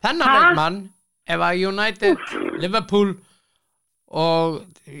 Þennan leikmann ef að United, Liverpool og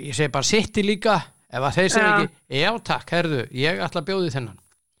ég segi bara City líka, ef að þeir segja ekki já takk, herðu, ég ætla að bjóði þennan.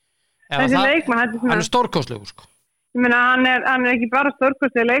 Þessi leikmann hann er stórkostlegur, sko. Ég meina hann er ekki bara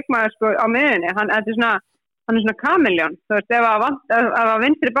stórkostlegur leikmaður, sko, á miðjunni, hann er svona kameljón, þú veist, ef að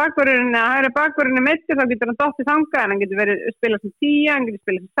vinstri bakvörðurinn eða hægri bakvörðurinn er meiddur, þá getur hann dottið þangað, en hann getur verið spilað sem 10, hann getur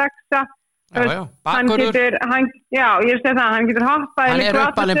spilað sem 6, bakvörður, hann getur hoppað hann er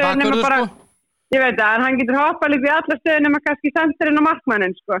uppalinn bakvörður, sko. Ég veit það, en hann getur hoppað líka í alla stöðum nema kannski senterinn og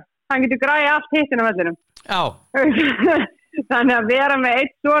markmanninn, sko. Hann getur græja allt hittin á vellinum. Já. Þannig að vera með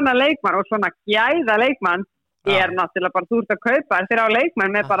eitt svona leikmann og svona gæða leikmann er náttúrulega bara þú ert að kaupa þér á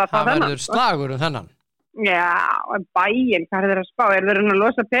leikmann með bara það þennan. Það verður slagur þennan. Já, en Bayern, hvað er þeir að spá? Er þeir að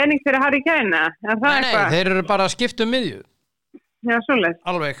losa pening fyrir Harry Kane? Nei, þeir eru bara að skipta miðju. Já, svoleiðis.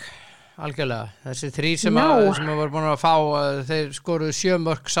 Algjörlega. Þessi 3 sem voru búin að fá, þeir skoruðu 7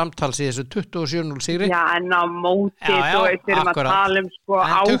 mörk samtals í þessu 27-0 sigri. Já, en á móti, þú veist, þeir eru að tala sko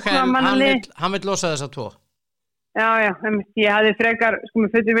ákvæmanlið. Hann vill losa þessa 2. Já, ég hafði frekar, sko,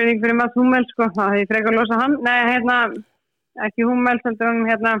 með fyrir virðing fyrir Mats Hummels, sko, það hafði ég frekar losa hann. Nei, ekki Hummels, heldur hann,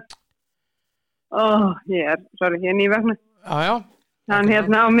 ég er nývegna. Já. Hann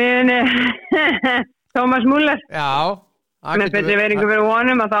á miðunni Thomas Müller. Já. Með betri veringu fyrir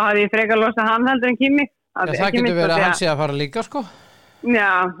honum að þá hafði ég frekar losa hann heldur en Kimi. Það getur verið að hann sé að fara líka, sko.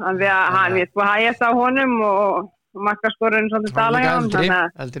 Já, þannig að hann er sko hægast á honum og markaskorurinn svolítið tala hjá hann.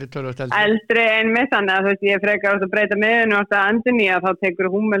 Eldri einmitt, þannig að þú veist ég frekar að breyta miðunni og að endun í að þá tekur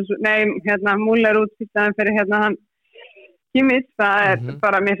Müller út í staðinn fyrir hann Kimmich, það er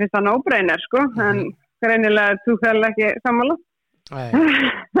bara, mér finnst það no-brainer, sko, en greinilega er Tuchel ekki sammála.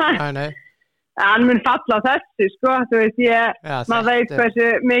 Nei. Hann mun falla á þessu, sko, þú veist, maður veit hversu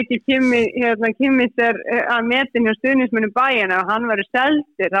mikið Kimmich er að metin hjá stuðningsmönnum Bayern, ef hann verður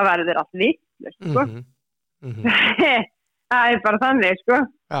seldur, það verður allt vitlaust, sko. Það er bara þannig, sko.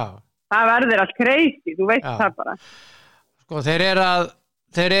 Það verður allt crazy, þú veist það bara. Sko, þeir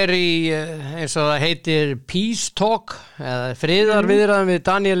þeir eru í eins og það heitir Peace Talk eða friðarviðræðum við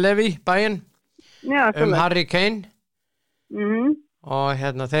Daniel Levy bæinn Harry Kane og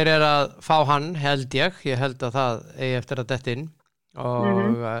þeir eru að fá hann held að það eigi eftir að detta inn og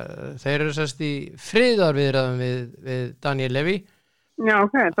þeir eru sérst í friðarviðræðum við Daniel Levy. Já,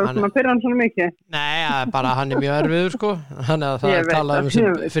 ok, þá sem að pyrra hann svona mikið. Nei, bara hann er mjög erfiður sko, þannig að það er talað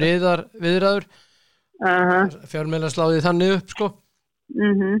sem friðarviðræður fjölmiðlar sláði þannig upp sko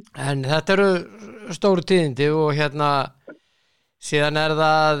en þetta eru stóru tíðindi og síðan er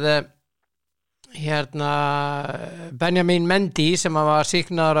það Benjamin Mendy sem var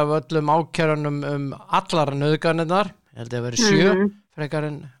sýknaður af öllum ákærunum allar nauðganirnar ég held að það veri 7 frekar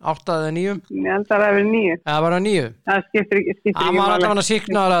en 8 eða 9 ég held að það veri 9 það var 9 það skiptir ekki hann var allavega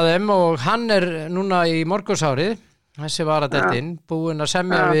sýknaður af þeim og hann er núna í morgunsárið þessi var að detta inn búinn að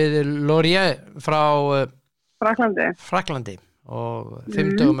semja við Laurier frá Fraklandi og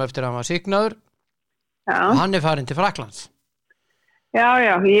 5 dögum eftir að hann var sýknaður og hann er farin til Fraklands. Já,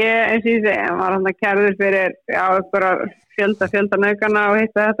 eins og ég segi, hann var hann að kærður fyrir fjölda naugana og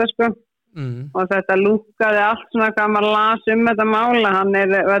hitta þetta sko og þetta lúkkaði allt svona hvað maður las þetta mála, hann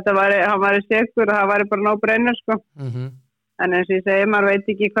var í sekur og það var bara no-brainer sko en eins og ég segi, maður veit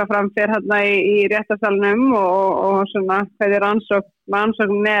ekki hvað framfer hérna í réttarsalnum og svona hvað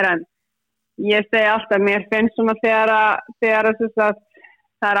rannsókn en ég segi alltaf, mér finnst svona þegar það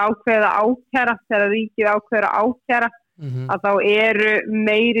er ákveðið að ákæra þegar ríkið ákveður að ákæra að þá eru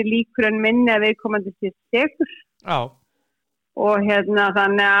meiri líkur en minni að viðkomandi sé sekur og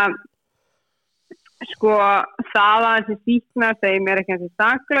þannig að sko það að þessi sýknar segir mér ekki þessi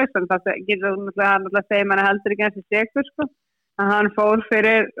saklaus en það getur náttúrulega segir mann heldur ekki þessi sekur sko að hann fór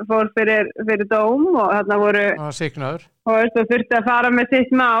fyrir dóm og þarna voru sýknaður og þurfti að fara með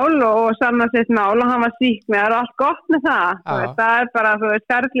sitt mál og sanna sitt mál og hann var sýknaður og allt gott með það er bara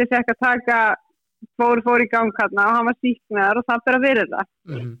ferli sér ekki að taka fór í gang hérna og hann var sýknaður og það fyrir að virða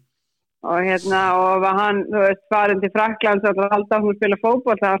og var hann farin til Frakklands og halda að hún spila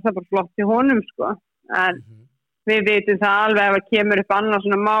fótboll það var það bara flott í honum sko en við vitum það alveg ef það kemur upp annað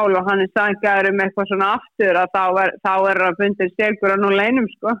svona mál og hann er sænkaður eitthvað svona aftur að þá er það bundin segur á núleinum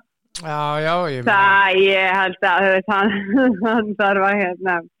sko ég held að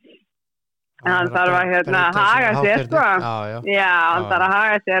hann þarf að haga sér sko hann þarf að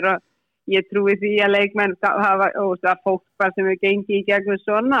haga sér og ég trúi því að leikmenn hafa fólk sem við gengi í gegnum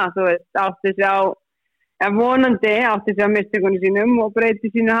svona átti sig á vonandi átti sig á mistökunum sínum og breyti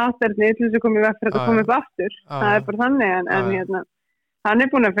sínu hátterni til þess að koma í veg fyrir að koma upp aftur það er bara þannig en hann er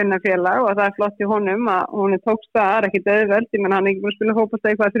búinn að finna félag og það er flott í honum að hún tókst það er ekki auðvelt, ég menn hann er ekki búinn að spila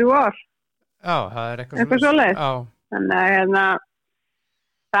fótbolta í 3 ár það er eitthvað svoleiðis þannig að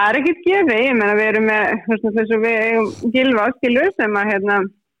það er ekkert gefið, ég menn að við erum með þess að við eigum Gylfa skilur sem að ég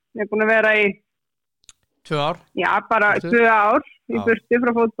er búinn að vera í 2 ár já, bara 2 ár í burtu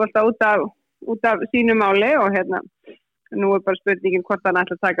frá fótbolta út af sínu máli og nú er bara spurningin hvort hann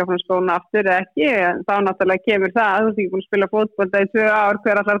ætla að taka frá skóna aftur eða ekki, en þá náttúrulega kemur það þú ert ekki búin að spila fótbolta í 2 ár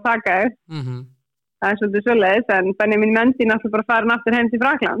hver ætlar að taka þig það er svolítið svoleiðis, en Benjamin Mendy náttúrulega bara farin aftur heim til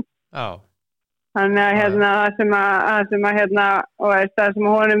Frakkland þannig að það sem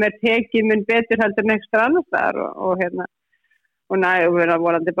honum er tekið mun betur heldur en ekstra annars þar og við erum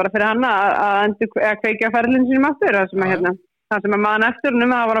vorandi bara fyrir hann að kveikja ferlinn sínum aftur það sem maður eftir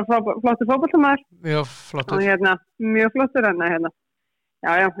húnum það var flottur fótboltamaður mjög flottur mjög flottur en eins og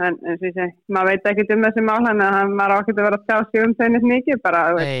ég segi maður veit ekki þessi mál hann maður á ekki að vera að tjá sig þau neitt mikið bara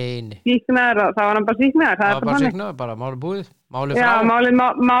sýknaður og þá var hann bara sýknaður það er bara sýknaður, bara máli búið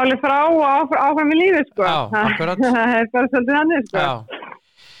máli frá og áfram í lífi sko akkurat það er bara svolítið hann sko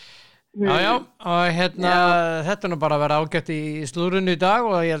og þetta nú bara að vera ágætt í slúðrunni í dag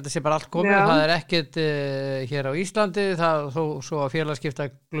og ég held að sé bara allt komið það er ekkert hér á Íslandi það þó svo að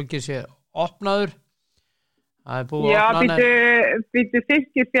félagaskipta glugginn sé opnaður það er búið að opna býtu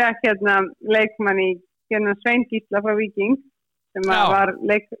Fylkir fekk leikmann í Svein Gísla frá Víking sem hann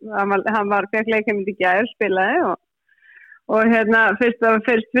fekk leikheimild í gær spilaði og fyrsta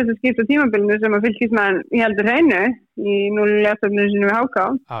skipta tímabilinu sem að Fylkismenn heldur hreinu í 0-11 sinu við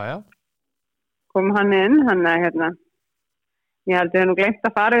HK kom hann inn ég held að ég nú glemt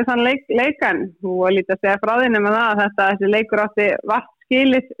að fara við þann leikan og lítið að segja frá því nema það að þessi leikur átti vart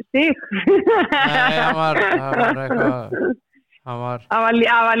skilið stig það var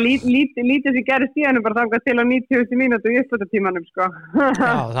lítið sem gerist í hennu bara þangað til á 90 mínútu í uppbótartímanum sko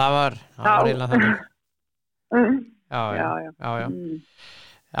það var eiginlega þannig já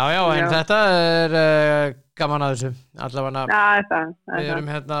Já, en þetta gaman að þessu allavega. Við erum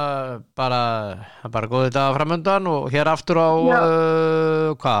hérna bara góðið dagar framöndan og hér aftur á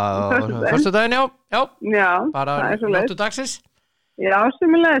föstudaginn, já. Bara nóttu dagsins. Já,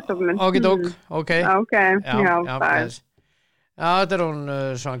 sömuleiðis. Ok. Já, þetta hún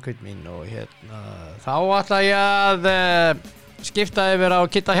Svanhvíti mín og hérna þá ætla ég að skipta yfir á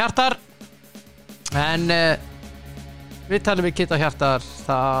Kitta Hjartar en við talum við Kitta Hjartar,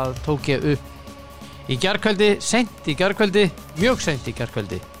 það tók ég upp í gærkvöldi, mjög seint í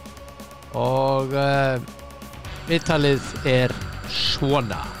gærkvöldi og viðtalið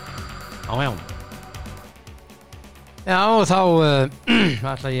svona. Já, og þá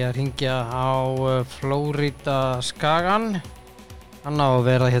ætla ég að hringja á Flórida Skagan. Hann á að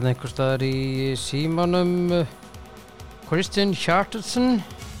vera hérna einhvers staðar í símanum Kristni Hjartarsyni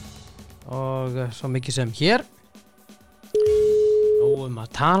og svo mikið sem hér. Nú að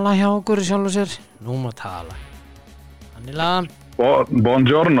tala hjá okkur sjálf og sér. Annila.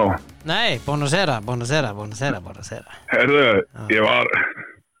 Buongiorno. Nei, buonasera. Herðu, ég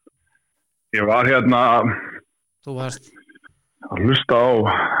var hérna Þú varst að hlusta á,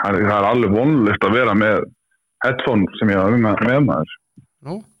 það alveg vonlust að vera með headphone sem ég var með maður.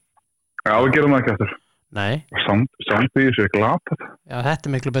 Nú? Já, við gerum það ekki eftir. Nei. Samt því þessu glatað. Já,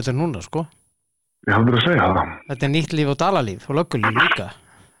 þetta miklu betur núna, sko. Ég hafði að segja það. Þetta nýtt líf og dalalíf og löggulíf líka.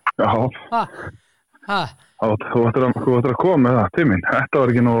 Já. Þú ættir að koma með það til mín. Þetta var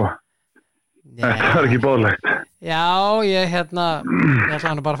ekki þetta var ekki boðlegt. Já, ég ætla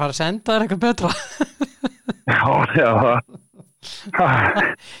hann bara að fara að senda þér eitthvað betra.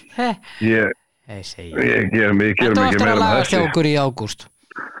 Ég gerum mikið meira með þessi. Þetta lagast hjá okkur í ágúst.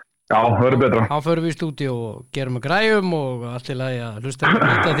 Já, það verður betra. Þá förum við í stúdíu og gerum að græjum og allt í lagi að hlusta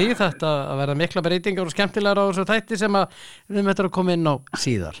því þetta að verða mikla breytingar og skemmtilegar á þessu þætti sem við möttum að koma inn á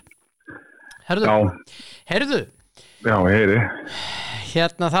síðar. Heyrðu. Já, heyri.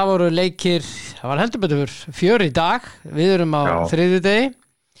 Hérna það voru leikir, það var heldur betur fjör í dag, við erum á þriðjudegi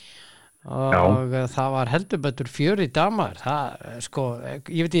og það var heldur betur fjör í dag maður. Það, sko,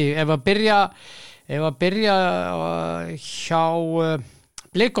 ég veit ekki, ef að byrja hjá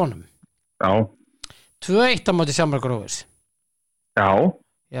Blikunum. Já. 2-1 á móti Samar-Grófis. Já.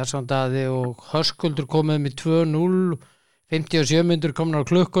 Jason Daði og Höskuldur komið með 2-0, 57 myndur komin á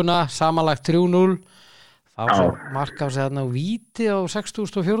klukkuna, samanlagt 3-0. Fá svo mark á sig þarna á víti á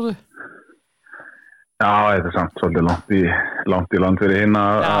 6004. Já, þetta samt svolítið langt í land fyrir hinn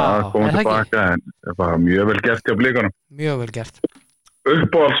að koma tilbaka, en það var mjög vel gert hjá Blikunum. Mjög vel gert.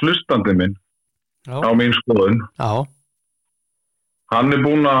 Uppáhaldslustandi minn á mín skoðun. Já. Hann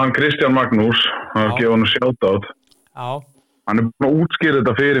Kristján Magnús, hann gefa hann shoutout. Já. Hann búinn að útskýra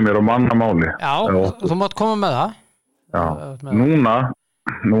þetta fyrir mér á mannamáli. Já, þú mátt koma með það. Já,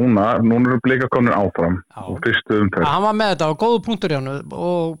 núna eru Blika komnir áfram og fyrstu umferð. Hann var með þetta og góðu punktur hjá hann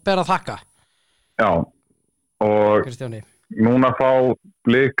og ber að þakka. Já, og Kristjáni. Núna fá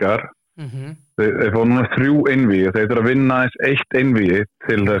Blikar, þeir fá núna 3 einvígi, þeir þurfa að vinna eins 1 einvígi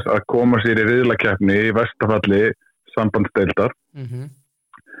til þess að koma sér í riðlakeppni í verstafalli sambandsdeildar.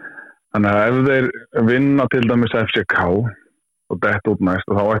 Þannig að ef þeir vinna til dæmis FCK og dett út næst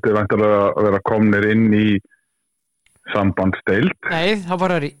og þá ætti þeir væntanlega að vera komnir inn í sambandsdeild. Nei, þá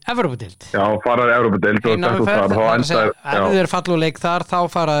fara þeir í Evrópudeild. Já, fara þeir í Evrópudeild og dett út þar. Ef þeir fallu leik þar þá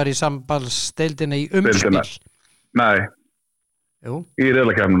fara þeir í sambandsdeildina í umspil. Nei. Jú. Í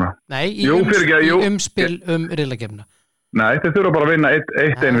riðlakeppnina. Nei, í umspil riðlakeppnina. Nei, þeir þurfa bara að vinna 1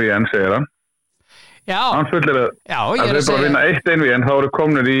 einvígi, segir hann. Já, hann fullir að þeir bara vinna 1 einvígi en þá eru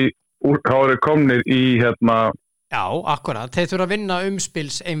komnir í hérna. Já, akkurat, þeir þurfa að vinna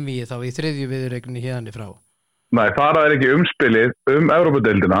umspils einvígi þá í 3. viðureigninni hérni frá. Nei, fara þeir ekki umspilið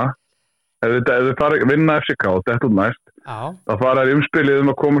Evrópudeildina ef þeir vinna FCK, þetta út næst þá fara þeir umspilið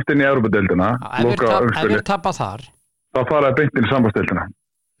að komast inn í Evrópudeildina. Ef þeir tapa þar þá fara þeir beint inn í sambandsdeildina.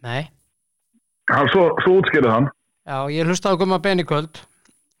 Nei. Svo útskýrði hann. Já, ég hlusta á Gumma Benikvöld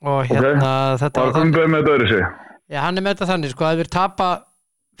og hérna þetta var komið með þetta öðru sig. Já, hann með þetta þannig sko að þeir tapa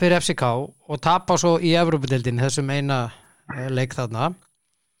fyrir FCK og tapa svo í Evrópudeildin þessum eina leik þarna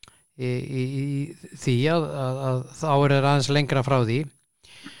í því að þá er aðeins lengra frá því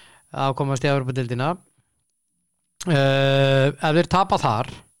að komast í Evrópudeildina. Ef þeir tapa þar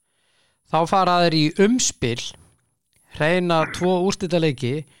þá fara þeir í umspil hreina 2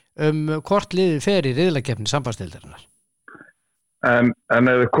 úrslitaleiki hvort liðið fer í riðlakeppni sambandsdeildarinnar. En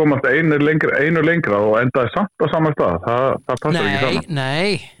ef þið komast einu lengra og endaði samt á sama stað, það passar ekki saman.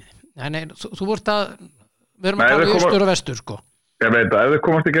 Nei, þú vart að við erum að tala í austur og vestur, sko. Ég veit að ef þið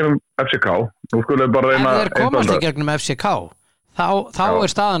komast í gegnum FCK, nú skulum við bara reyna... Ef þið komast í gegnum FCK, þá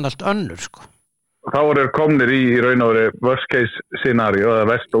staðan allt önnur sko. Þá komnir í raun og veru worst case scenario eða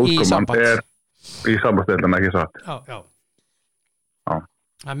versta útkoman í sambandsdeildina, ekki satt. Já.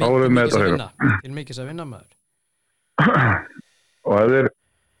 Þá erum við með þetta vinna. Til mikils að vinna maður. Og ef þeir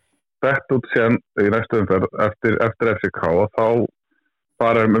dett út síðan í næstu umferð eftir FCK og þá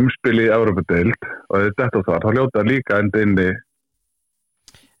fara umspil í Evrópudeild og þeir dett út þar, þá hljóta líka indi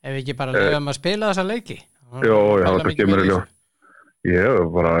ef ekki bara lefum að spila þessa leiki. Jó, það kemur í ljós. Ég hef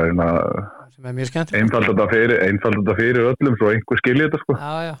bara sem mjög skemmtilegt. Einfalda þetta fyrir öllum svo einhver skilji þetta sko.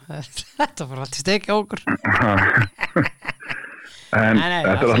 Já, þetta var alltaf stekja okkur. En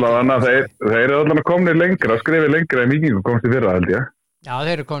þetta alltaf annað, þeir alltaf komnir lengra, skrifið lengra en Víkingur komst í fyrra, held ég. Já,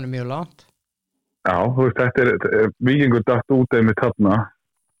 þeir eru komnir mjög langt. Já, þú veist, þetta Víkingur datt út einmitt þarna.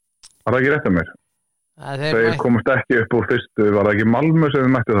 Var það ekki rétt af mér? Þeir komast ekki upp úr fyrstu, var það ekki Malmö sem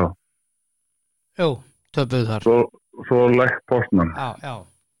við mættu þá? Jú, töpuðu þar. Svo Leik Postman. Já.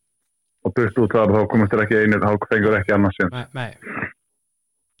 Og byrst út þar, þá komast þeir ekki einu, þá fengur ekki annars sem. Nei.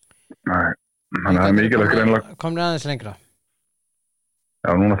 Þannig að það mikilvægt greinlega. Komnir aðeins lengra.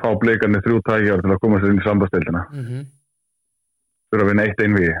 Já, núna fá blikarnir 3 tækjar til að koma sér inn í sambandsdeildina. Fyrir að vinna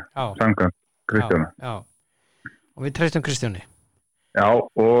 1 við, samkvæmt Kristjáni. Já, og við treystum Kristjáni. Já,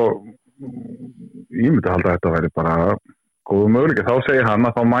 og ég myndi halda að þetta væri bara góðu möguleika. Þá segir hann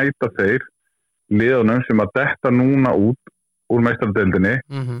að þá mæta þeir liðunum sem að detta núna út úr meistaradeildinni.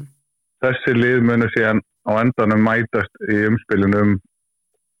 Þessi lið munu síðan á endanum mætast í umspilunum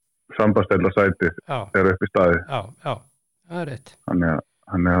sambandsdeildarsætið þegar upp í staðið. Já, það er rétt.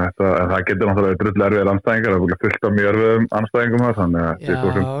 Þannig að það getur náttúrulega drull erfiðir anstæðingar, það er fullt af mjög erfiðum anstæðingum þar.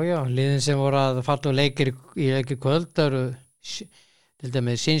 Já, liðin sem voru að falla og leikir í leikir kvöld, það eru til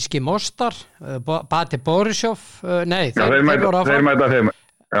dæmis Sínski Mostar, Bati Borisov, nei, þeir voru áfram. Þeir mæta þeim,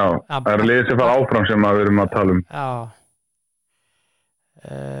 já, það eru liðin sem fara áfram sem við erum að tala um.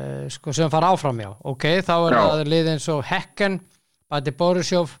 Sko sem fara áfram, já. Ok, þá það liðin svo Hekken, Bati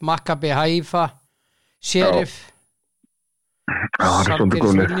Borisov, Maccabi Haifa, Sheriff, Salgir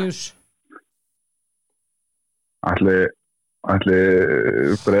Vilnius. Ætli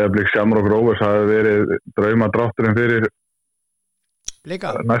Breiðablik Shamrock Rovers hafi verið draumadrátturinn fyrir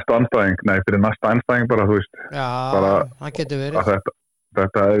næsta anstæðing bara, þú veist. Já, bara, það getur verið.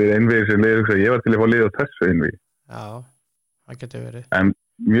 Þetta hefur verið einvið sem lið, ég var til að fá lið á þessu einvið. Já, það getur verið. En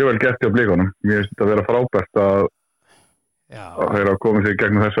mjög vel gert hjá Blikunum. Mér finnst þetta að vera frábært að þeir hafa komið sér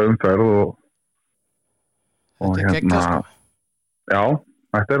gegnum þessa umferð og hérna. Já,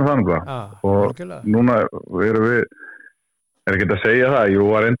 þetta þannig bara. Og núna erum við ekki að segja það. Jú,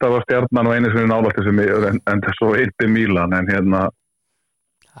 var enda var Stjarnan og einu sem nálægt þessu en svo eitt Mílan en hérna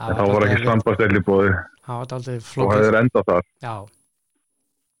þá var ekki sambandstell í boði og það er enda þar. Já.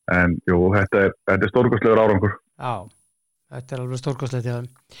 En jú, þetta er stórkostlegur árangur. Já, þetta er alveg stórkostlegt hjá þeim.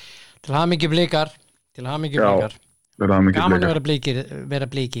 Til hamingju Blikar. Gaman að vera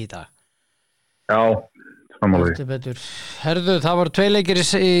bliki í dag. Já, samanlega. Herðu, það voru 2 leikir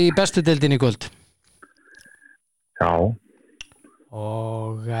í bestu deildinni í kvöld. Já.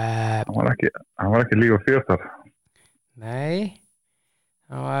 Og hann var ekki líka fjör þar. Nei.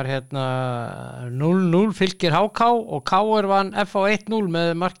 Það var 0-0 Fylkir HK og KR vann FH 1-0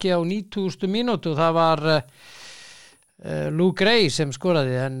 með marki á 90. mínútu. Það var Lou Gray sem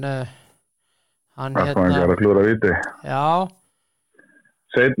skoraði en hann það var ekki að klúra viti. Já.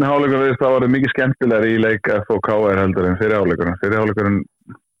 Seinni hálfleikur við það var mikið skemmtilegri í leik FH og KR heldur en fyrir hálfleikurinn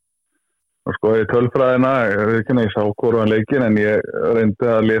og skoði tölfræðina, ég sá hvoran leikin en ég reyndi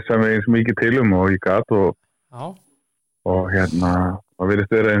að lesa mig eins mikið til og ég gat og það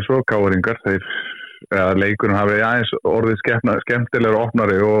virðist vera eins og KR-ingar leikurinn hafi aðeins orðið skemmtilegur og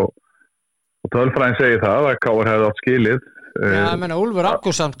opnari og tölfræðin segir það að KR hefði átt skilið. Já, ég meina Úlfur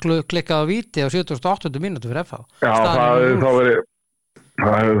Akkursamt klikkaði á víti á 78. mínútu fyrir FH. Já, það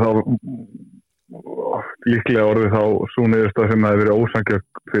hefði þá líklega orðið þá svo niðurstað sem hefði verið ósangjörn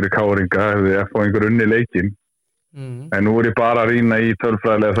fyrir KR-inga hefði FH einhver unni leikinn en nú er ég bara að rýna í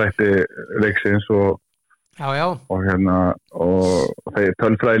tölfræðilega þætti leiksins og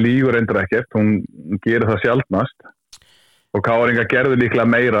tölfræði lígur endur ekkert, hún gerir það sjaldnast og KR-inga gerðu líklega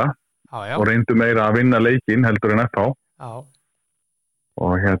meira og reyndu meira að vinna leikinn heldur en FH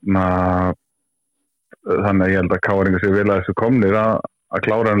og þannig að ég held að KR-inga sé vel að þessu komnir að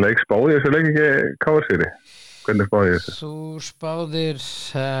klára en leik. Spáði þessu leik ekki KR-sýri? Hvernig spáði þessu? Þú spáðir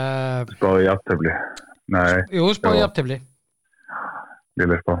spáði jafntefli. Nei. Jú, spáði jafntefli.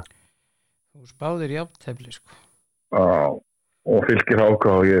 Léleg spá. Þú spáðir jafntefli, sko. Já, og Fylkir HK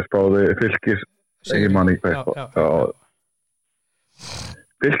og ég spáði Fylkis ég man ekki hvað.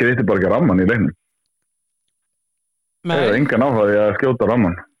 Fylkir eittir bara ekki ramman í leiknum. Það er engan áhugaði að skjóta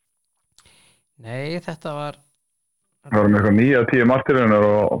ramman. Nei, þetta var Það var með eitthvað 9-10 marktirinnar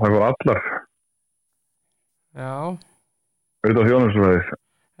og það var allar. Já. Auðvitað þjónusvæðis.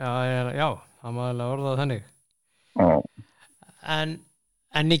 Já, það má alveg orða þannig. Já.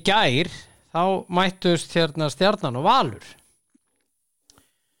 En í gær þá mættust hérna Stjarnan og Valur.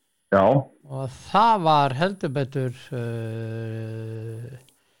 Já. Og það var heldur betur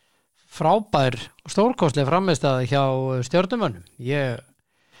frábær stórkostleg frammistaða hjá Stjörnumönnum. Ég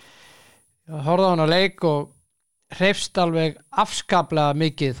horfði á hana leik og hreyfst alveg afskaplega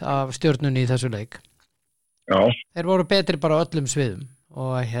mikið af Stjörnunni í þessu leik. Já. Þeir voru betri bara á öllum sviðum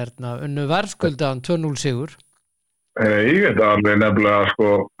og hérna unnu verðskuldaðan 2-0 sigur. Þeir eigi þetta alveg nefnilega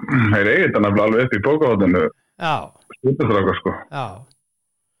alveg upp í bókahotinu. Já. Stjörnustrákar Já.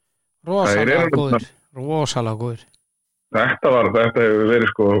 Rosalega góður. Þetta hefur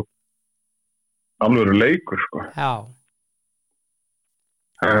verið alveg leikur Já.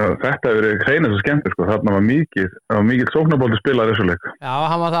 Þetta hefur verið hreinast og skemmtur þarna var mikið sóknarbolti spilaður þessu leik. Já,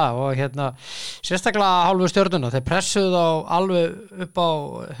 hann var það og hérna sérstaklega hálfu Stjörnuna, þeir pressuðu á alveg upp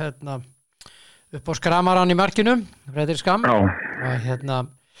á skramaran í markinu, Fréttir skam. Já.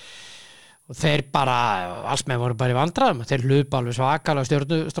 Og þeir bara alls með voru bara í vandræðum, þeir hlupa alveg svakalega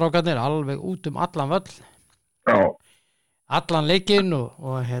Stjörnustrákarnir alveg út allan völl. Já. Allan leikinn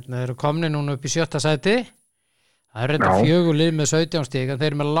og eru komni núna upp í 7. sæti. Það er reynda 4 lið með 17 stig en þeir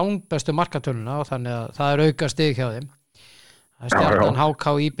eru með langbestu markatöluna og þannig að það er auka stig hjá þeim. Það er Stjarnan, HK,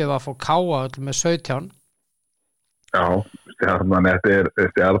 IBVF og KA öll með 17. Já,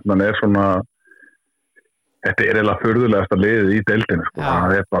 Stjarnan er svona þetta er eiginlega furðulegasta liðið í deildinu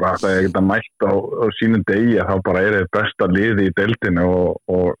það er bara að það er ekkert að mætt á sínum degi þá bara er þetta besta liðið í deildinu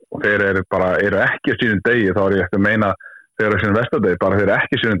og þeir eru ekki á sínum degi þá er ég ekki að meina þegar á sínum vestadegi, bara þeir eru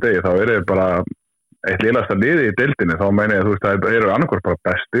ekki á sínum degi þá er þeir bara eitt liðasta liðið í deildinu þá meina ég að það eru annarkvort bara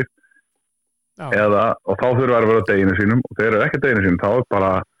bestir og þá þurfa að vera á deginu sínum og þeir eru ekki á deginu sínum þá er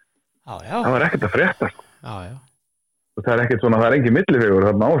bara það er ekkert að frétta það er ekkert svona, það er engin millifegur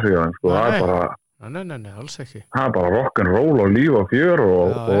þarna á sig það er bara Nei, alls ekki. Það er bara rock'n'roll og líf og fjör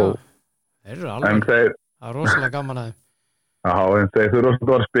Þeir eru alveg það er rosalega gaman að þeim. Já, en þeir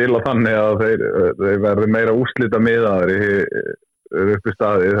þurfa að spila þannig að þeir verði meira úrslita miðaðir upp í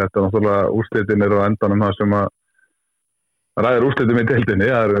staði. Þetta er náttúrulega úrslitin á endanum það sem að ræður úrslitum í deildinni.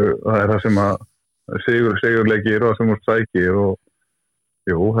 Það er það sem að sigurleikir og sem úr sækir og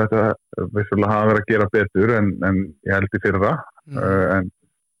jú, þetta vissulega hafa verið að gera betur en ég held í fyrra en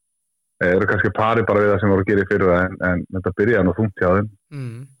þeir eru kannski pari bara við það sem voru að gera í fyrra en þetta byrjaði nú þungt hjá þeim.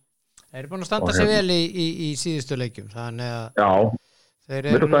 Þeir eru búin að standa sig vel í síðustu leikjum þannig að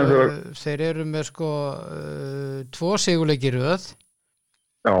þeir eru með 2 sigurleiki röð.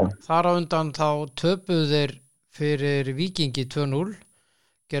 Já. Þar á undan þá töpuðu þeir fyrir Víkingi 2-0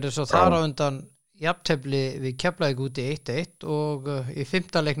 gerðu svo þar á undan jafntefli við Keflavík úti 1-1 og í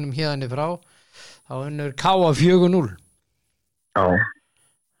 5. leiknum hérðan frá þá unnur KA 4-0. Já.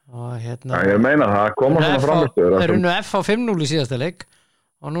 Og ég meina það koma svona framistöður þeir unnu F á 5-0 í síðasta leik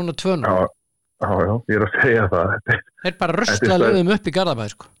og núna 2-0 já, ég er að segja það þeir bara rusla liðum upp í Garðabæ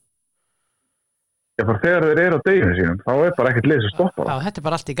já, bara þegar þeir eru á deginu sínum þá er bara ekkert lið sem stoppa já, þetta er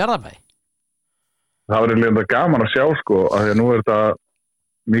bara allt í Garðabæ það er líka gaman að sjá að því að nú er þetta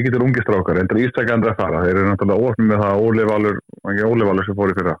mikið til ungi strákar en Ísak Andri að fara, þeir eru náttúrulega ofnum með það Óli Valur sem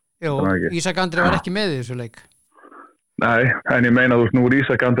fór í fyrra Ísak Andri var ekki með í þessu leik Nei, en ég meina nú er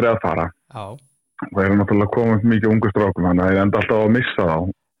Ísak Andri að fara. Já. Það eru náttúrulega komið mikið ungu strákum þannig að það er enda alltaf að missa þá.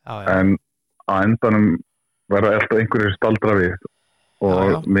 En að endanum verða alltaf einhverjir staldra við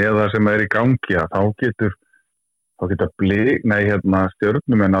og með það sem er í gangi þá geta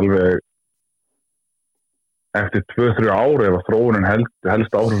Stjörnumenn alveg eftir 2-3 ári ef að þróunin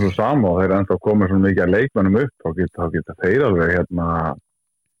helst áhrif svo sama og þeir enda komið svona mikið að leikmennum upp þá geta þeir alveg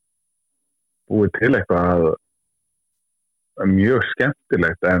búið til eitthvað mjög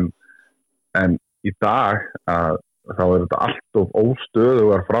skemmtilegt en í dag þá er þetta allt of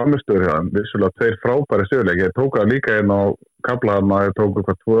óstöðugar framistöður hjá þeim, vissulega 2 frábæri sigurleiki, ég tók það líka inn á kaflaðum að ég tók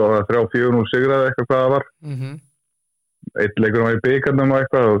 2-3-4-0 sigraði eitthvað hvað það var eitt leikur var í bikarnum og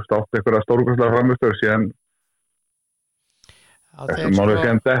eitthvað og státt eitthvað stórkostlega framistöður síðan þessum málið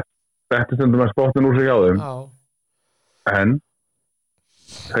síðan þetta stundum að spottin úr sig á þeim en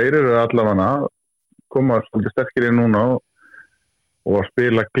þeir eru allavega koma svolítið sterkir í núna og að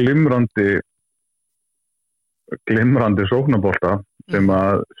spila glimrandi sóknabolta sem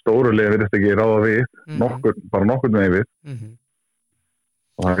að stóru liðin virðist ekki ráða við bara nokkurn veginn við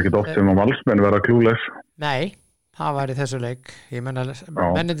og það er ekki oft sem að valsmenn verða klúles Nei, það var í þessu leik ég menna,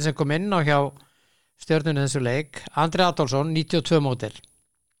 mennindi sem kom inn á hjá Stjörnunni þessu leik. Andri Adolfsson 92 módel.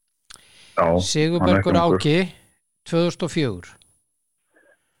 Já, Sigurbergur Áki 2004.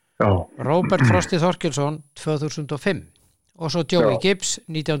 Já. Róbert Frosti Þorkelsson 2005 og svo Joey Gibbs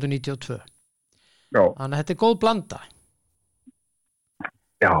 1992. Já. Þannig að þetta góð blanda.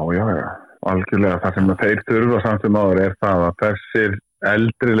 Já, algjörlega. Það sem þeir þurfa samt sem áður það að þessir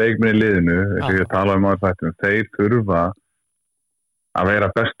eldri leikmenn í liðinu, eins og ég tala áður þetta, þeir þurfa að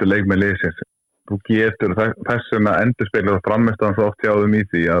vera bestu leikmenn liðsins. Þú getur þessuna endurspeglar og frammistaðan svo oft hjá þeim í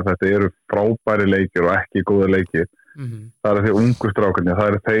því að þetta eru frábæri leikir og ekki góða leikir. Það eru þeir ungu strákarnir, það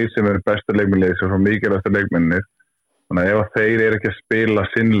eru þeir sem eru bestu leikmennir og svo mikilvægstu leikmennir. Þannig að ef þeir eru ekki að spila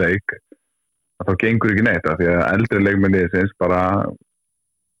sinn leik, þá gengur ekki neitt, því að eldri leikmennir bara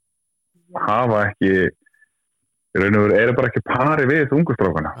hafa ekki, í raun og veru eru bara ekki pari við ungu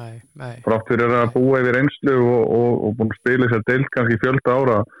strákarna. Þrátt fyrir að búa yfir reynslu og búin að spila sér deild kannski fjölda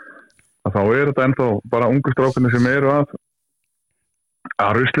ára, að þá eru þetta ennþá bara ungu strákarnir sem eru að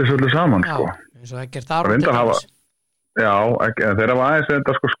rusli svolítið saman. Já, eins og ekkert árið. Já, þeir hafa aðeins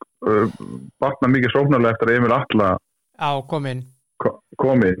þetta batna mikið sóknarlega eftir að Emil Atla kom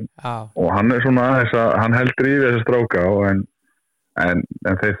inn og hann er svona aðeins að hann heldur í þessi stráka en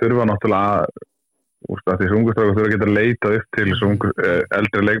þeir þurfa náttúrulega að þessi ungu stráka þurfa að geta leita upp til þessi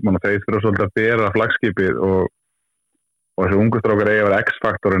eldri leikmann og þeir þurfa svolítið að bera flaggskipið og þessi ungu strákar eiga að vera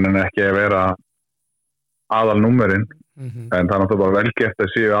X-faktorinn en ekki að vera aðalnúmerinn en það er náttúrulega bara velgert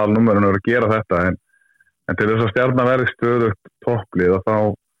að séu aðalnúmerinn og að gera þetta en til þess að Stjarnan verði stöðugt topplið og þá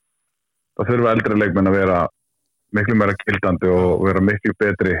þurfa eldri leikmenn að vera miklu meira gildandi og vera miklu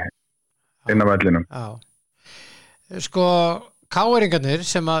betri inn á vellinum. Sko, K-eringarnir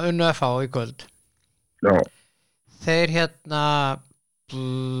sem að unnu FH í kvöld. Já. Þeir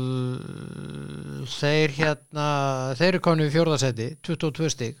eru komin í 4. sæti, 22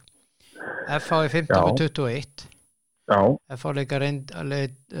 stig. FH í 15 með 21. Já. FH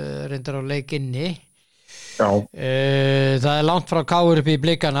reyndar á leik inni. Já. Það er langt frá Káur upp í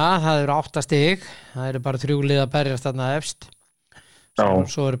blikana, það eru 8 stig, það eru bara 3 lið að berjast þarna efst.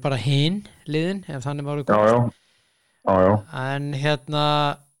 Svo eru bara hin liðin, ef þannig má komast. Já. En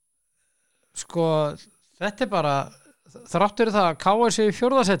sko, þetta er bara, þrátt fyrir það að Káur sé í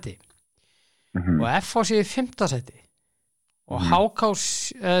 4. sæti og FH sé í 5. sæti og HK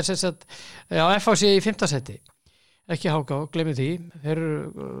FH sé í 5. sæti. Ekki HK, gleymið því, þeir eru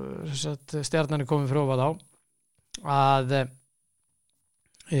Stjarnan er komin fyrir ofan á að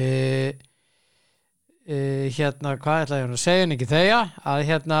hvað ætla ég að segja ekki þegja að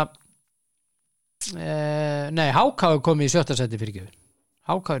HK er komið í 7. sæti fyrir ekki.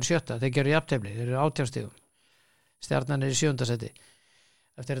 HK er 7, þeir gerur jafntefli, þeir eru 18 stigum. Stjarnan er í 7. sæti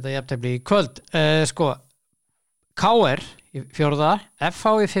eftir þetta jafntefli í kvöld. Sko, KR í 4, FH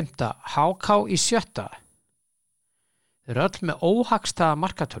í 5, HK í 7. Þeir eru öll með óhagstæða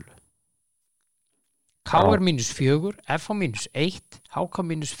markatölu. KR -4, FH -1, HK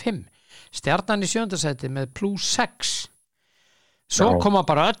 -5. Stjarnan í 7. sæti með +6. Svo koma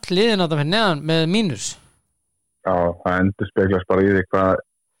bara öll liðin að það fyrir neðan með mínus. Já, það endurspeglast bara í því hvað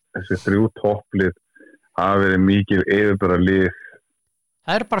þessi 3 topplið hafa verið mikil yfirbara lið.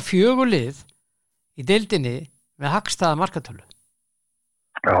 Það eru bara 4 lið í deildinni með hagstæða markatölu.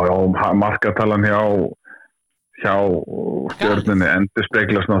 Já, markatalan hjá Stjörnunni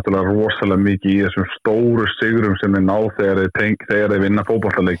endurspeglast náttúrulega rosalega mikið í þessum stóru sigrum sem er náð þegar þeir vinna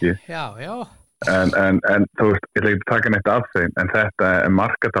fótboltaleiki. Já. En þú veist, ég ætla ekki að taka neitt af þeim, en þetta er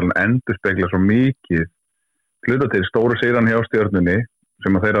markatalan endurspeglast svo mikið hluta til stóru sigran hjá Stjörnunni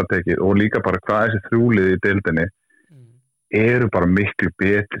sem að þeir hafa tekið og líka bara hvað þessi 3 lið í deildinni eru bara miklu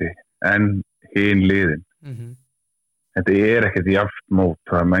betri en hin liðin. Þetta er ekkert jafnt mót,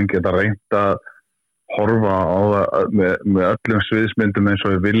 það menn geta reynt að horfa á það með öllum sviðsmyndum eins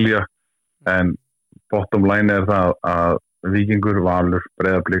og við vilja en bottom line er það að Víkingur, Valur,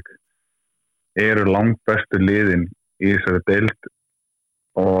 Breiðablik eru langt bestu liðin í þessari deild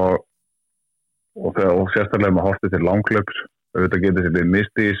og sérstaklega maður horfði til langhlaups auðvitað getur sér liðið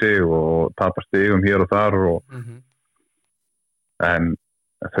misti í sig og tapa stigum hér og þar en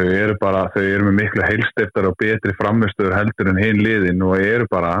þau eru með miklu heilsteyptari og betri frammistöður heldur en hin liðin og eru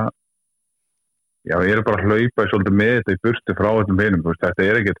bara að hlaupa svolítið með þetta í burtu frá þessum hinum. Þetta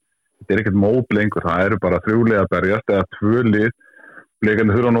er ekkert mót lengur, það eru bara 3 lið að berjast eða 2 lið.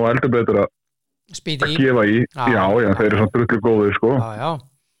 Blikandi þurfa nú eldur betur að gefa í. Já, þeir eru svona drullu góðir, sko.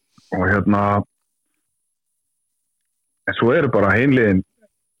 Og en svo eru bara hinliðin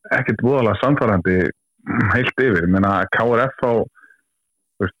ekkert voðalega samfærandi heilt yfir. Ég meina, KRF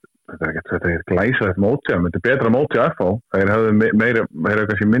þetta þetta er glæsilegt móti, þetta er betra móti á FH, þeir hefðu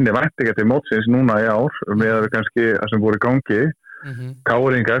kannski minni væntingar til mótsins núna í ár með að við kannski það sem voru í gangi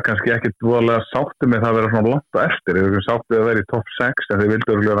Káringar kannski ekki voðalega sáttu með það að vera svona langt á eftir, þeir eru sáttu að vera í topp 6 en þeir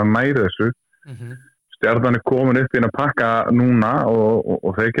vildu vera næri þessu Stjarnan er komin upp inn að pakka núna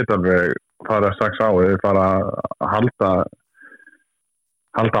og þeir geta alveg fara strax á, þeir fara að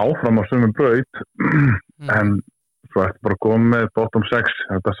halda áfram á sömu braut en svo ertu bara komið með bottom 6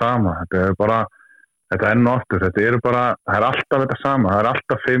 þetta sama, þetta enn og aftur, það er alltaf þetta sama, það er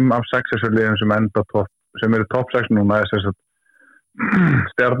alltaf 5 af 6 liðum sem eru topp 6 núna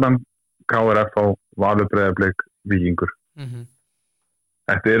Stjarnan, KRF Valur, Breiðablik, Víkingur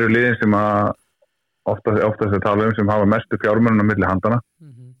Þetta eru liðin sem að oftast að tala sem hafa mestu fjármunum á milli handana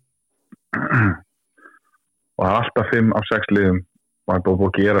og það er alltaf 5 af 6 liðum og það er búið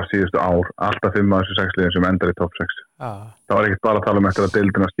að gera síðustu ár alltaf 5 af þessu 6 liðum sem endar í topp 6 það var ekkert bara að tala eftir að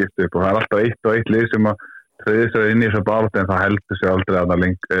deildina skipti upp og það er alltaf 1 og 1 lið sem að treyðist sér inn í þessu baráttu en það heldur sér aldrei að það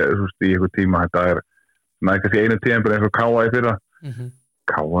í einhver tíma þetta er kannski einu tíma eins og Káa í fyrra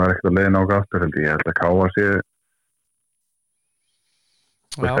Káa er ekkert að leiðina á aftur ég held að Káa sé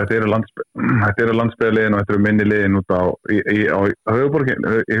þetta eru landsbyggðarliðin og þetta eru minni liðin út á í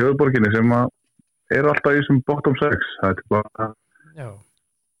höfuðborginni sem að eru alltaf í þessum bottom 6 það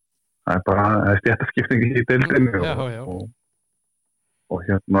er bara stéttaskipting í deildinni og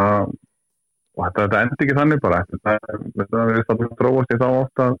þetta endi ekki þannig bara þetta er það þróast í þá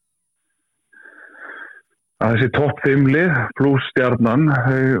oft að þessi topp 5 lið pluss Stjarnan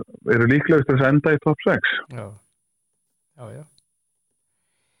eru líklegust til þess að enda í topp 6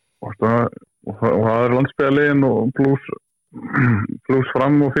 og það er landsbyggðarliðin og pluss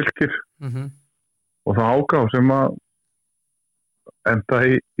Fram og Fylkir og það Háká sem að enda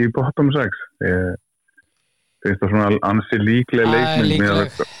í bottom 6 ég finnst það svona ansi líkleg leikmynd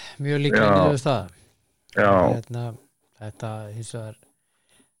mjög líkleg niður stað þetta hins vegar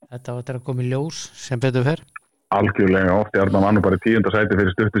þetta var að koma í ljós sem betur fer algjörlega oft ég var nú bara í 10. sæti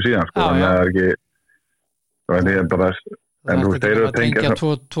fyrir stuttu síðan þannig að það er ekki það er bara en þú þeir eru að tengja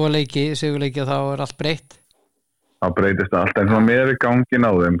tvo leiki sigurleiki þá er allt breytt það breytist allt en svona með gangin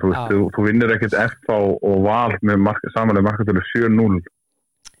á þeim þú vinnir ekkert FH og Val með samanlega markatölu 7-0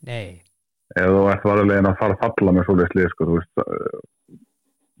 nei eða þú ert varðilegin að fara að falla með svoleiðis lið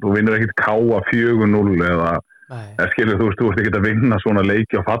þú vinnir ekkert Káa 4-0 eða skilur þú ert ekki að vinna svona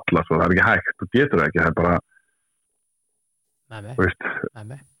leiki og falla svo það er ekki hægt, þú getur ekki það er bara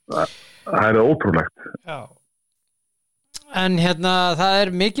það er ótrúlegt en það er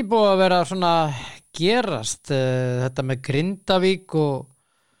mikið búið að vera svona gerast þetta með Grindavík og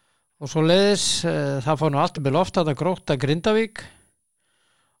svo leiðis það fór nú alltaf með loft að Grótta Grindavík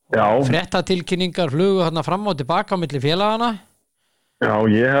og fréttatilkynningar flugu fram og tilbaka á milli félagana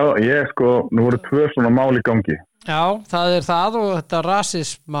ég nú voru 2 svona mál í gangi það er það og þetta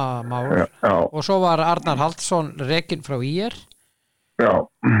rasisma mál og svo var Arnar Haldsson rekinn frá IR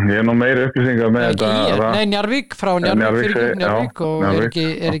ég er nú meiri upplýsingar með þetta nei, Njarðvík, frá Njarðvík og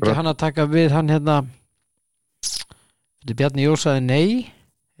er ekki hann að taka við hann Bjarni Jó sagði nei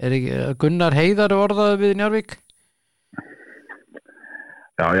er ekki Gunnar Heiðar orðaði við Njarðvík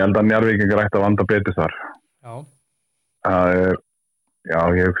ég held að Njarðvík ekki rætt að vanda betur þar það er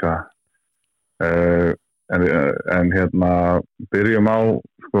ég hugsa en byrjum á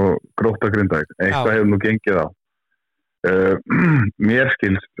Grótta Grindavík eitthvað hefur nú gengið á mér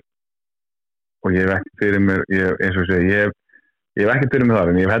skilst og ég hef ekki fyrir mér eins og segja, ég hef ekki fyrir mér þar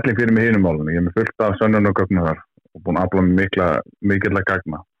en ég hef helling fyrir mér hinum málunum ég hef með fullt af sönnun og gögnu þar og búin að afla mig mikill að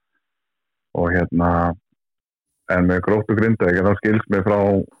gagna og en með Gróttu Grindavík þá skilst mér frá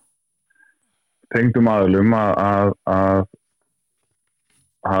tengdum aðilum að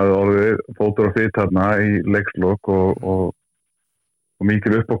hafði orðið fótur og fit þarna í leikslok og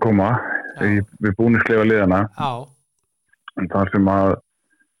mikil uppákoma við búningsklefa liðana en þar sem að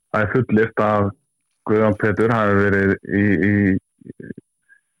það er fullyrt að Guðjón Pétur hafi verið í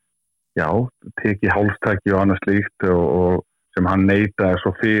tekið hálstæki og annað slíkt og sem hann neitaði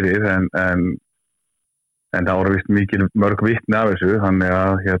svo fyrir en það voru vist mörg vitni af þessu þannig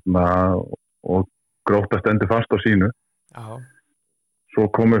að og Grótta stendur fast á sínu svo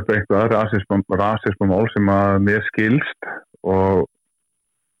kom upp eitthvað rasismamál sem að mér skilst og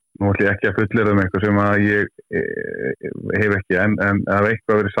nú ætlum ég ekki að fullyrða eitthvað sem að ég hef ekki en það hefur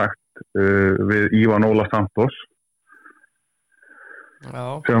eitthvað verið sagt við Ívan Óla Santos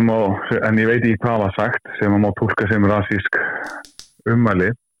en ég veit ekki hvað var sagt sem að má túlka sem rasísk ummæli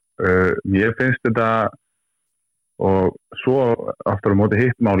ég finnst þetta og svo aftur á móti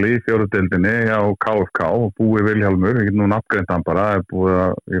hittmáli í deildinni á KFK og Búi Vilhjálmur, ég get nú nafngreint hann bara,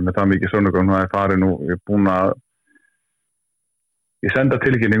 ég með það mikið sönnugum, það farið nú, ég búin að ég senda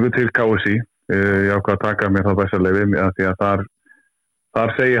tilkynningu til KSÍ, ég ákvað að taka mér það bestarleyfi, því að þar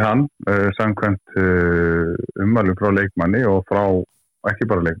segir hann, samkvæmt ummælum frá leikmanni og frá, ekki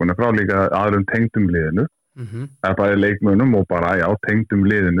bara leikmanni, frá líka aðrum tengdum liðinu, það bæði leikmönnum og bara, tengdum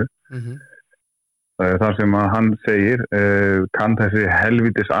liðinu, þar sem að hann segir, kann þessi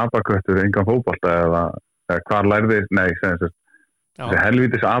helvítis abaköttur engan fótbolta eða hvar lærði, þessi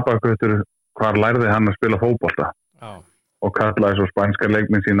helvítis abaköttur, hvar lærði hann að spila fótbolta og kallaði svo spænska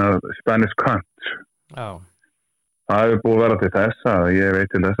leikminn sína Spanish Cunt. Það hefur búið að vera til þess að ég veit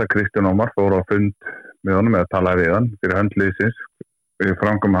til þess að Kristján Ómar fór á fund með honum eða talaði við hann fyrir höndliðsins við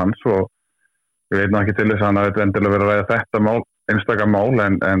framkomu hans og ég veit ná ekki til þess að hann hafi endilega verið að ræða þetta mál einstaka mál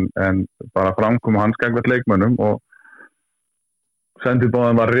en bara framkomu hans gagnvart leikmönnum og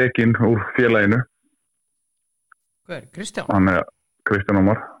sendibóðan var rekinn úr félaginu. Hver? Kristján? Hann Kristján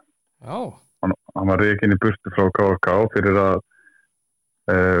Ómar. Já. Hann var rekinn í burtu frá KFK fyrir að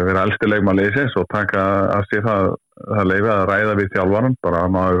vera elsti leikmannliðsins og taka að sér það leyfi að ræða við þjálfarann, bara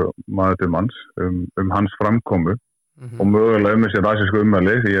maður til manns hans framkomu og mögulega þessi rasísku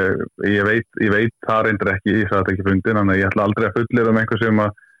ummæli. Ég veit það reyndir ekki, ég sagði ekki fundin, þannig að ég ætla aldrei að fullyrða einhver sem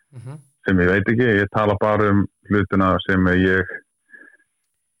ég veit ekki. Ég tala bara hlutina sem ég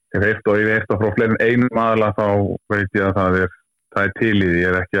hef heyrt og ég hef heyrt frá fleirum einum aðila, þá veit ég að það er til í því. Ég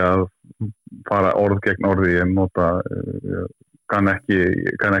er ekki að fara orð gegn orði, ég nota kann ekki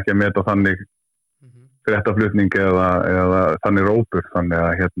að meta þannig fréttaflutning eða þannig rópur, þannig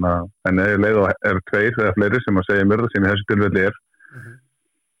að en ef leið og tveir eða fleiri sem að segja mér það sem í þessu tilfelli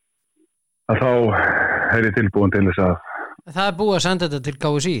að þá ég tilbúin til þess að Það er búið að senda þetta til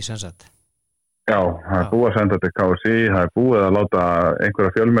KSÍ sem sagt? Já, það er búið að senda þetta til KSÍ, það er búið að láta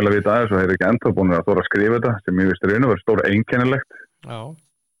einhverja fjölmiðla vita aðeins og ekki ennþá búin að þóra að skrifa þetta sem ég veist verið stór einkennilegt. Já.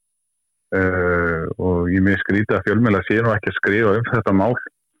 Og ég mér skrítið að fjölmiðla sé nú ekki að skrifa þetta mál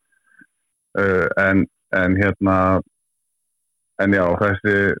en já,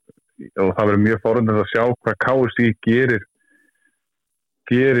 þessi og það verður mjög forundandi að sjá hvað KSÍ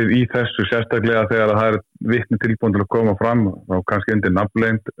gerir í þessu, sérstaklega þegar það er vitni tilbúin til að koma fram þá kannski undir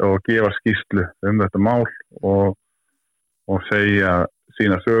nafnleynd og gefa skýrslu þetta mál og segja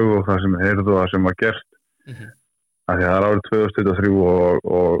sína sögu og það sem heyrðu og það sem var gert af því að það er árið 2023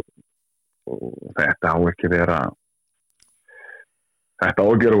 og þetta á ekki vera þetta á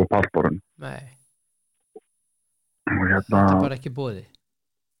að gera úr pallborun. Nei. Og þetta er bara ekki boði.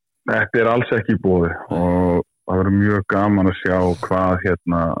 Þetta er alls ekki boði og það verður mjög gaman að sjá hvað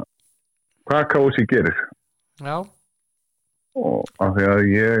KSÍ gerir. Já. Og af því að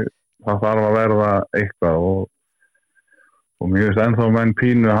það þarf að verða eitthvað og mér finnst ennþá menn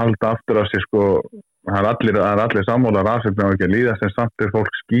pínu að halda aftur af sér það er allir sammála rasisma og ekki að líða sem samt er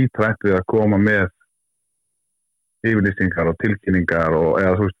fólk skítrætt við að koma með yfirlýsingar og tilkynningar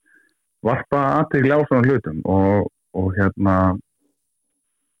eða þú veist, varpa athygli á svona hlutum og ég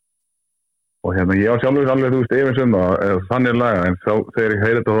var sjálfur alveg, þú veist, efins það þannig laga, en þegar ég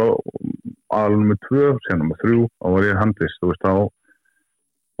heyri þetta alveg nummer 2, síðan nummer 3 og var ég handvist, þú veist,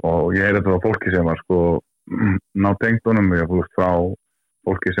 og ég heyri þetta á fólki sem var ná tengdunum, ég veist, frá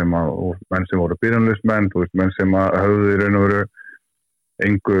fólki sem menn sem voru byrjanlistmenn, þú veist, menn sem höfðu í raun og veru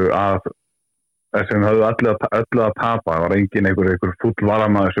engu sem höfðu öllu að tapa, það var engin einhver full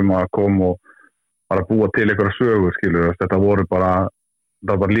varamaður sem kom og var að búa til einhverja sögur, skilur, þetta voru bara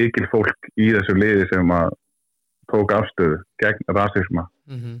það var líkil fólk í þessu liði sem tók afstöðu gegn rasisma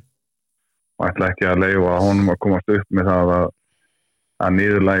og ætla ekki að leyfa honum að komast upp með það að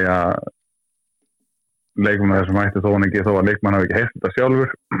niðurlægja leikmann þessum hætti þó að leikmann hafi ekki heyrt þetta sjálfur.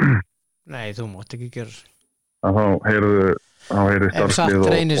 Nei, þú mátt ekki gera þá heyrðu ef satt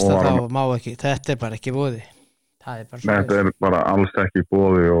reynist að þá má ekki, þetta er bara ekki boði. Þetta er bara alls ekki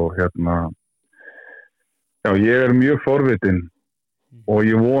boði og já, ég er mjög forvitin og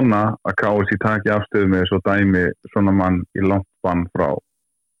ég vona að KSÍ taki afstöðu með svo dæmi svona mann í langt bann frá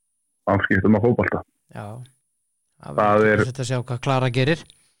afskiptum af fótbolta. Já, það er þetta að sjá hvað Klara gerir.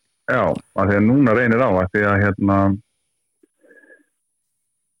 Já, af því að núna reynir á af því að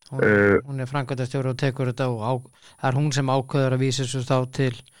hún er framkvæmdastjóri og tekur þetta og það er hún sem ákveður að vísa svo þá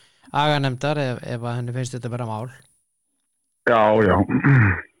til aganemdar ef að henni finnst þetta vera mál. Já.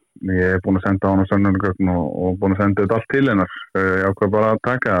 Ég búin að senda á hana sönnunargögn og búin að senda þetta allt til hennar. Ég ákvað bara að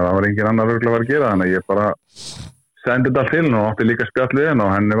taka það var engin annar örugglega að gera þannig ég bara sendi þetta allt til hennar og átti líka spjallið hennar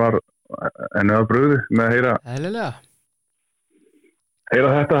og henni var brugðið með að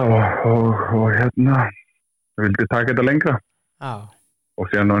heyra þetta og vildi taka þetta lengra. Já. Og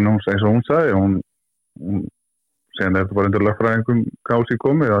síðan eins og hún sagði, síðan þetta bara undir lögfræðingum gási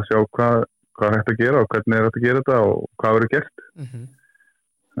komið að sjá hvað hægt að gera og hvernig hægt að gera þetta og hvað verður gert.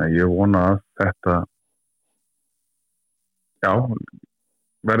 Þannig ég vona að þetta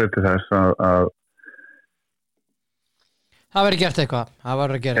verði til þess að það verður gert eitthvað. Það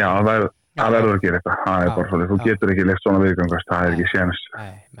verður að gera eitthvað. Já, það verður að gera eitthvað. Það er bara svolítið. Þú getur ekki leyft svona viðgangast. Það er ekki séns.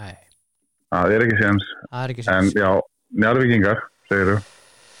 Nei. Það er ekki séns. En já, Njarðvíkingar, segirðu.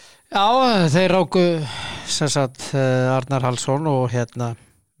 Já, þeir ráku Arnar Hallsson og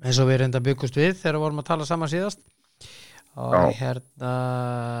eins og við reynda byggust við þegar við vorum að tala saman síðast. Og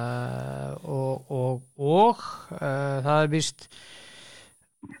og það er víst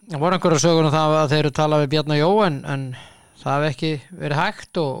það voru einhverja sögur um það að þeir eru talað við Bjarna Jó en það hef ekki verið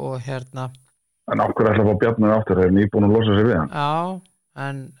hægt og En okkur ætla að fá Bjarna aftur, þeir eru nýbúin að losa sig við hann. Já,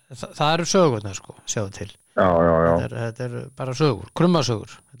 en það eru sögurnar sko, sjáðu til. Já. Þetta er bara sögur,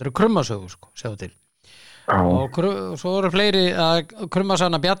 krummasögur. Þetta eru krummasögur sko, sjáðu til. Já. Og svo eru fleiri að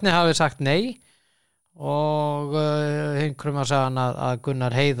krummasagan að Bjarni hafi sagt nei og hinn krummasagan að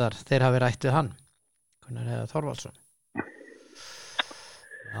Gunnar Heiðar, þeir hafi rætt við hann. Gunnar Heiðar Þorvaldsson.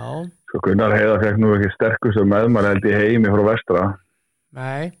 Já. Svo Gunnar Heiðar fekk nú ekki sterkustu meðmæli held í heimi frá vestra.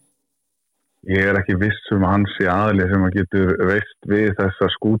 Nei. Ég er ekki viss að hann sé aðli sem að getur veist við þessa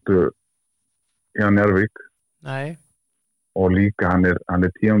skútu hjá Njarðvík. Nei. Og líka hann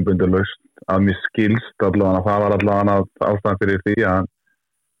er tímabundalaust að mér skilst allavega, það var allavega ástæðan fyrir því að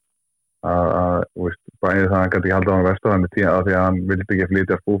bæði það hann gæti ekki halda á hann vestra af því að hann vildi ekki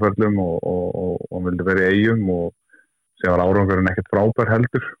flytja búferlum og vildi vera í Eyjum og sem var árangurinn ekkert frábær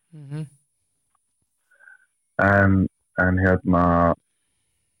heldur. En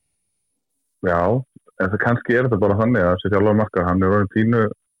kannski er þetta bara þannig að þessi þjálfari markar, hann er orðinn pínu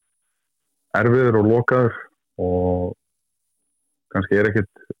erfiður og lokaður og kannski er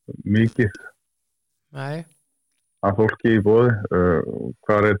ekkert mikið að fólki í boði.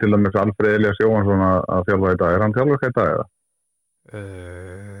 Hvað er til dæmis Alfreð Elías Jóhansson að þjálfa í dag? Er hann þjálfari í dag eða?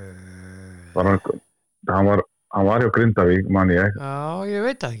 Hann var hjá Grindavík, man ég. Já, ég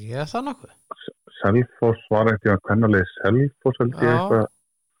veit ekki, er það nokkuð? Selfoss var ekki að kvennalið Selfoss held ég eitthvað.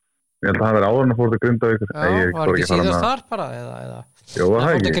 Ég held að það verið áður en að fór til Grindavíkur. Já, var ekki síðast þar bara eða? Jó, það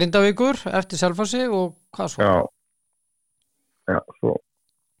fór til Grindavíkur eftir Selfossi og hvað svo? Já, svo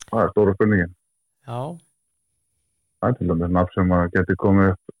það er stóra spurningin. Já. Það er til dæmis nafn sem að geti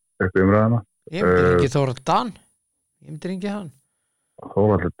komið upp í umræðina. Ég myndi ringi Þórald Dan. Ég myndi ringi hann.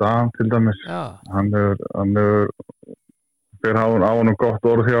 Þórald Dan til dæmis. Já. Hann hefur fyrir á honum gott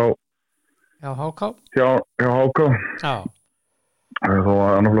orð hjá HK. Hjá HK. Já. Þó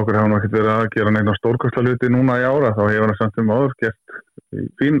að annar flokkur hefur nú ekkert verið að gera neina stórkostla hluti núna í ára, þá hefur hann samt áður gert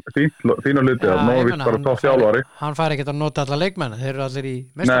fína hluti að Nóvít bara tótt þjálfari. Hann fær ekkert að nota alla leikmenn, þeir eru allir í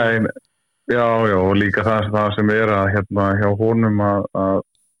meistaradeildinni. Nei, já, og líka það sem er að hjá honum að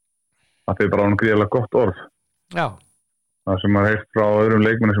þeir bara á hann gríðarlega gott orð. Já. Það sem maður heilt frá öðrum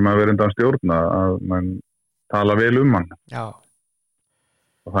leikmenni sem hafa verið undan stjórna að mann tala vel hann. Já.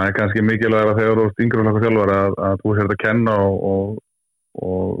 Og það er kannski mikilvægt þegar þú ert yngri flokkur þjálfari að þú sért að kenna og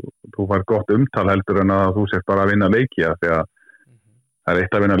þú fær gott umtal heldur en að þú sért bara að vinna leiki því að það er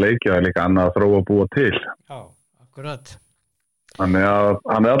eitt að vinna leiki það er líka annað að þróa og búa til. Já, akkurat. Þannig að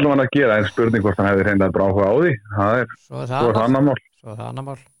hann er allavega að gera en spurning hvort hann hefði hreinlega bara áhuga á því. Það er annar mál. Svo er það annar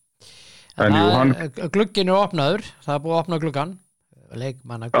mál. En glugginn er opnaður, það er búið að opna gluggan.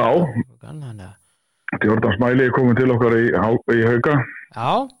 Leikmanna gluggan. Jordan Smiley er komin til okkar í Hauka.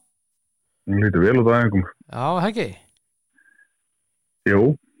 Já. Hann lítur vel út á æfingum. Já, ekki. Jú,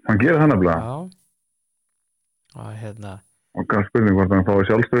 hann gerir það nefnilega. Já. Og Og kann spurning hvort hann fái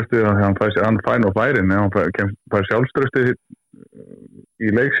sjálfströstið að hann fær nú færin ef hann fær sjálfströstið í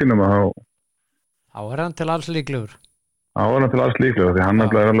leik sínum þá er hann til alls líklegur. Þá er hann til alls líklegur því hann er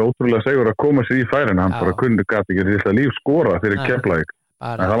alveg ótrúlega segur að koma sér í færin hann bara kunni gæti ekki þetta líf skora fyrir Keflavík.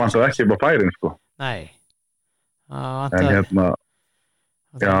 En það vantar ekki bara færin sko. Nei. En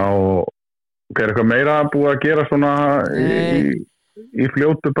já, og er eitthvað meira búið að gera svona í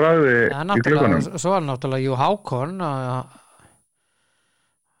fljótu bragði í klukkanum? Svo er náttúrulega Hákon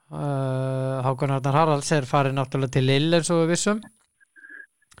Hákon Arnar Haralds er farið náttúrulega til Lill eins og við vissum.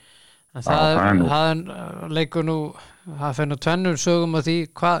 En það er leikur nú það fer nú tvennur sögum á því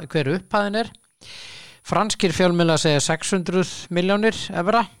hver upphæðin er. Franskir fjölmiðlar segja 600 milljónir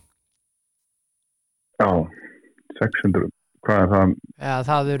evra. Já, 600. Hvað er það? Já,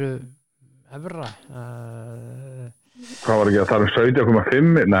 það eru evra. Hvað var ekki að það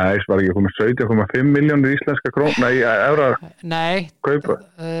 17,5? Nei, það var ekki að koma 17,5 milljónir íslenska krón? Nei, evra? Nei, kaupa.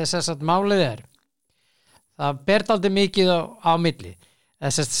 Sess að málið er það ber dálítið mikið á milli.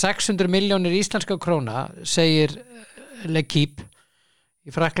 Þessast 600 milljónir íslenska króna segir Lekip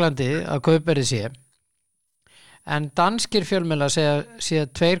í Frakklandi að kaupverðið sé, en danskir fjölmiðlar segja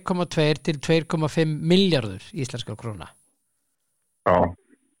 2,2 til 2,5 milljarður íslenska króna. Já.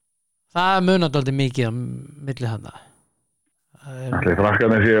 Það munar dálítið mikið á milli hana. Allir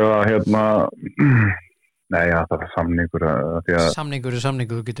Frakkarnir séu að nei, það er samningur Samningur,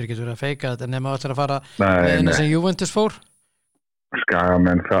 þú getur ekki verið að feika þetta nema að fara með sem Juventus fór.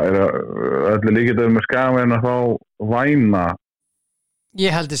 Skagamenn, það er öllu líkindum með Skagamenn að fá væna.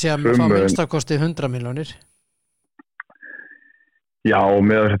 Ég held að sé að fá minnstakosti 100 milljónir. Já, og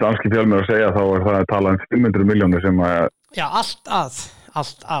með þessi danski fjölmiðlar að segja þá er það að tala 500 milljónir sem að... Já, allt að.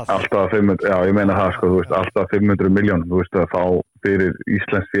 Alltaf 500, já, ég meina það, þú veist, alltaf 500 milljónir, þú veist, að fá fyrir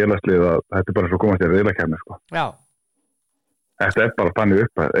íslensk félagslið að þetta er bara svo komast í riðlakeppni, sko. Já. Þetta er bara þannig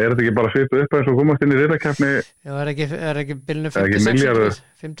upphæð. Er þetta ekki bara svipað upphæð svo komast inn í riðlakeppni? Já, er ekki bilinu 50-600?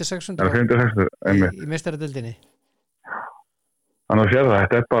 50-600, einmitt. Í meistaradeildinni. Þannig að sér það,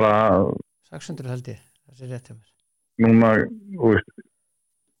 þetta er bara... 600 held ég, það er rétt hjá mér. Núna, þú veist,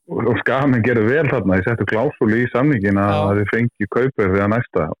 og Skagamenn gerir vel þarna, ég settu klásúlu í samningin að þið fengi kaupverð við að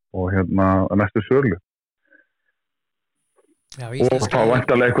næsta og að næstu sölu. Já, og þá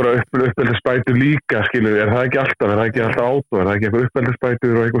væntanlega einhverja uppeldisbætur líka, skilur, er það ekki alltaf átó, er það ekki einhver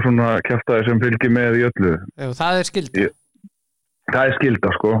uppeldisbætur og eitthvað svona kjaftaði sem fylgir með í öllu? Jú, það er skylda. Það er skylda,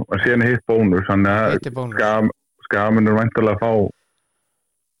 sko, að síðan hitt bónus, þannig að Skagamenn væntanlega að fá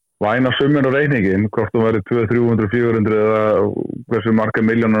væna summin og reyningin, hvort þú verður 200, 300, 400 eða hversu marga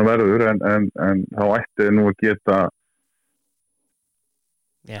milljónar verður, en þá ætti nú að geta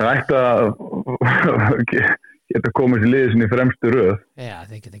það ætti að geta komið til liðið sinni í fremstu röð. Já,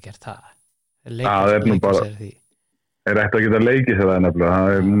 þeir geta gert það. Það er nú bara er ætti að geta leikið sér það nefnilega. Það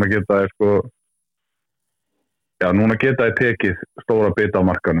er núna geta núna geta þeir tekið stóra bita á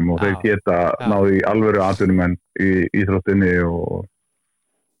markanum og þeir geta náðu í alvöru atvinnumenn í íþróttinni og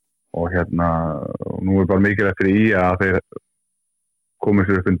nú er bara mikilvægt fyrir í að þeir komið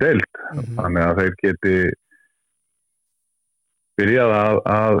sér upp deild, þannig að þeir geti byrjað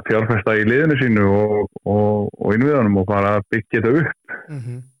að fjárfesta í liðinu sínu og innviðanum og bara byggja þetta upp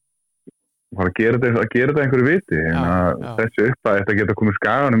bara gera þetta einhverju viti þessi upp að þetta geta komið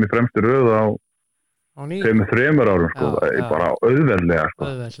Skaganum í fremstu röð á 3 árum sko, bara auðveldlega sko,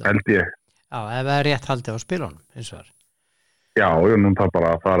 held ég. Já, ef það er rétt haldið á spilunum eins og það. Já, nú þarf bara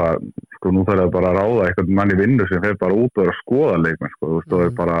að fara, sko, nú þarf það bara að ráða eitthvað mann í vinnu sem fer bara út og er að skoða leikmenn, sko, þú veist, og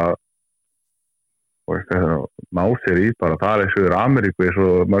er bara ná sér í bara, það er eins og Ameríku, eins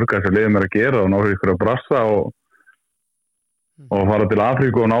og mörg þessar liðum er að gera og ná sér ykkur að brassa og fara til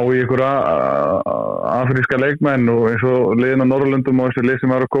Afríku og ná í ykkur afríska leikmenn og eins og liðin á Norrlöndum og þessi lið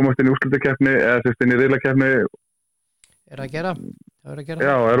sem var að komast inn í úrslitakeppni eða sérst inn í riðlakeppni. Er að gera?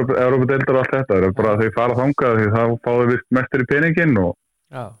 Já, Evrópudeildar og allt þetta, það er bara að þau fara þangað því þá fá þau vist mestur í peninginn og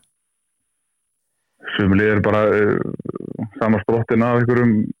sumlið er bara samansprottin af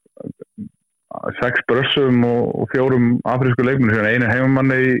einhverjum 6 brössum og 4 afrísku leikmenn sem einu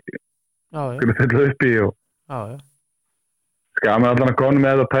heimamanni fyrir að fylla upp í og Skagamenn allan að konu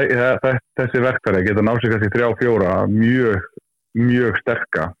með þessi verkfæri geta ná sig kannski 3-4 mjög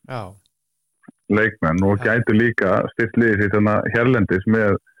sterka leikmenn og gætu líka stilt liðið sér þannig hérlendis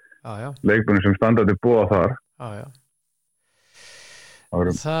með leikmenni sem standa til búa þar. Það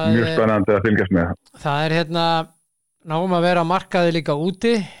verður mjög spennandi að fylgjast með. Það er náum að vera markaði líka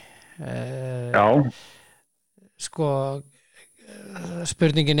úti. Já. Sko,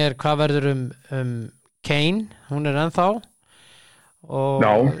 spurningin er hvað verður Kane, hún er ennþá og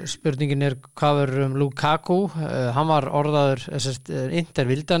spurningin er hvað verður Lukaku, hann var orðaður Inter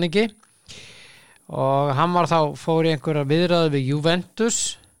vildan ekki og hann var þá fór í einhverja viðræðu við Juventus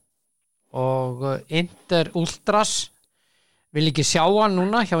og Inter Ultras vil ekki sjá hann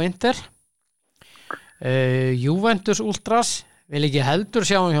núna hjá Inter Juventus Ultras vil ekki heldur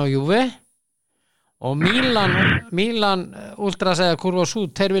sjá hann hjá Juve og Milan Ultras eða Kurva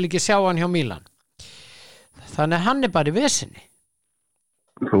Sud, þeir vil ekki sjá hann hjá Milan þannig hann er bara í vesinni.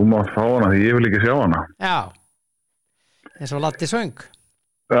 Þú mátt fá hana því ég vil ekki sjá hana. Já, eins og Latti söng.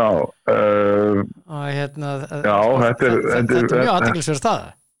 Já, og þetta er mjög athyglisverð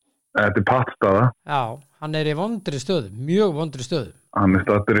staða. Þetta er pattstaða. Já, hann er í vondri stöðu, mjög vondri stöðu. Hann er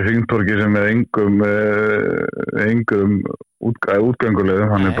stattur í hringtorgi sem er engum útgöngulegum,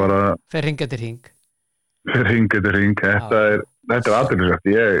 hann er bara fer hring eftir hring. Þetta er athyglisverð,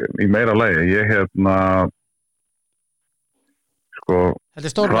 í meira lagi, ég sko,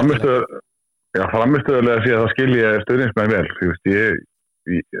 framistöðulega að sé að það skilji stuðningsmenn vel, þú veist,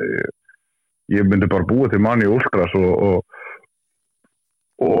 ég myndi bara búa til manni últras og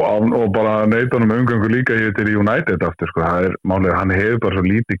bara neita honum umgöngu líka hér til United aftur, sko. Það málið, hann hefur bara svo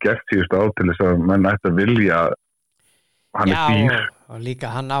lítið gert síðust til þess að menn ætti að vilja hann dýr. Og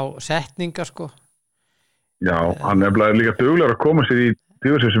líka hann á setningar, sko. Já, hann bara líka duglegur að koma sér í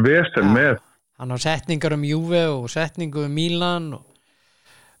djúsins vesen með. Hann á setningar Juve og setningu Milan og...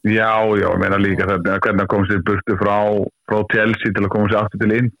 Já, ég meina líka þetta, hvernig hann kom sér burtu frá Chelsea til að koma sér aftur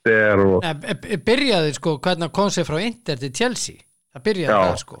til Inter og... Byrjaði, sko, hvernig hann kom sér frá Inter til Chelsea. Það byrjaði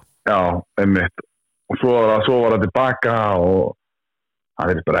það, sko. Já, einmitt. Og svo var það tilbaka og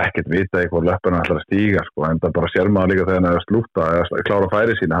það bara ekkert vita hvað löppuna ætlar að stíga, sko. En það bara sér maður líka þegar hann er slúta eða klára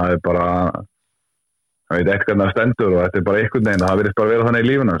færi sína. Það bara, það veit ekkert hvernig það stendur og þetta bara einhvern veginn. Það virðist bara vera þannig í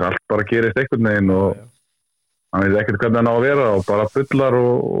lífinu. Allt bara gerist einhvern veginn og hann veit ekkert hvernig hann á að vera og bara bullar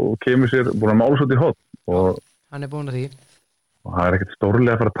og kemur sér, búin að mála svo til hótt. Og hann er búin að því. Og það ekkert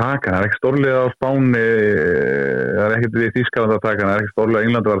stórlega að fara að taka, það ekkert stórlega á Spáni, það ekkert við Þýskaland að taka, það ekkert stórlega á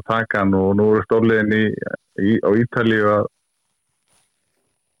Englandi að fara að taka og nú stórlegin á Ítalíu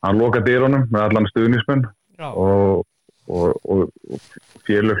að loka dyrunum með allan stuðnismenn og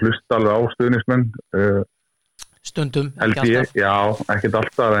félög hlusta alveg á stuðnismenn. Stundum, ekki alltaf. Já, ekkert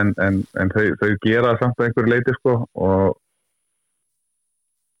alltaf en þau gera samt að einhverju leiti, sko,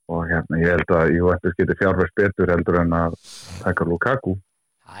 og hérna, ég held að Juventus geti fjárfæst betur heldur en að taka Lukaku.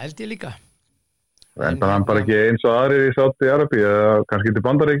 Það held ég líka. En hann bara ekki eins og aðrir í Sádi-Arabíu eða kannski til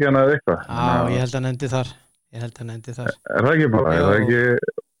Bandaríkjanna eða eitthvað. Já, ég held að hann endi þar. Er það ekki bara? Er það ekki...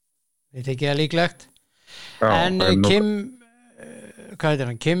 Ég þykki það líklegt. Já, en Kim, hvað heitir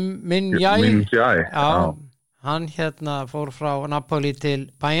hann? Kim Min-jae. Já, hann hérna fór frá Napoli til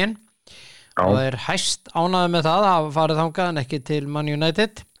Bayern og hæst ánægður með það að hafa farið þangað en ekki til Man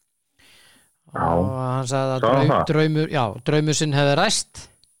United. Og hann sagði að draumur sinn hefði ræst.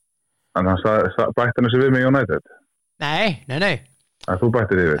 En hann bætti hann sér við með United? Nei. Að þú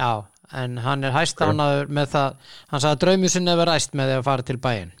bætti þig við? Já, en hann er hæst ánægður með það. Hann sagði að draumur sinn hefði ræst með því að fara til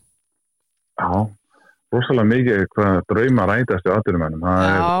Bayern. Já, rosalega mikið hvað drauma rætast í atvinnumennum.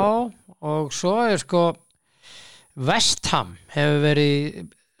 Já, og svo sko West Ham hefur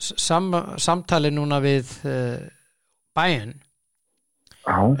verið samtali núna við Bayern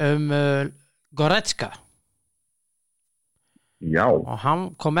Goretzka. Já. Og hann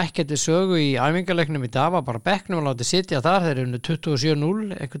kom ekki til sögu í æfingarleiknum í dag, var bara bekknum og látið sitja þar, þeir eru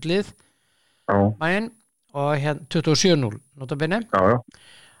 27-0 eitthvað lið Bayern og hérna 27-0 notabene. Já.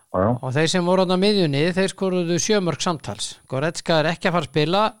 Og þeir sem voru á miðjunni, þeir skoruðu 7 mörk samtals. Goretzka ekki að fara að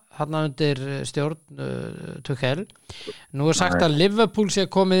spila þarna undir stjórn Tuchel. Nú sagt að Liverpool sé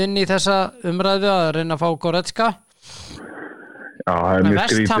komið inn í þessa umræðu að reyna að fá Goretzka. Já, það mjög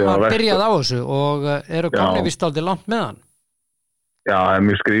West Ham var byrjað á þessu og eru komni vist aldrei langt með hann. Já, það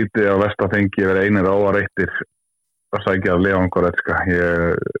mjög skrítið að West Ham fengi verið einir óareittir að sækja að Leon Goretzka.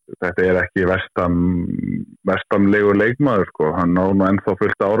 Þetta ekki West Ham legur leikmaður, sko. Hann á nú ennþá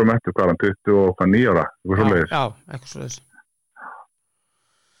fullt árum eftir, hvað hann 29 ára, eitthvað svoleiðis. Já, eitthvað svoleiðis.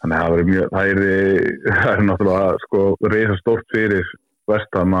 Þannig að það er náttúrulega, sko, reisa stórt fyrir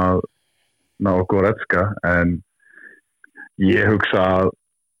West Ham að ná Goretzka, en ég hugsa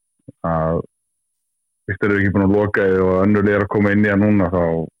að fyrst þeir eru ekki búin að loka og önnur er að koma inn í að núna þá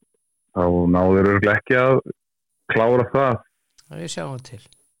náður örugglega ekki að klára það. Við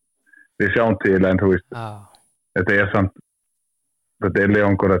sjáum til, en þú veist, þetta er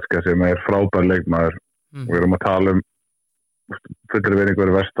Leon Goretzka sem er frábær leikmaður og við erum að tala fullri veringu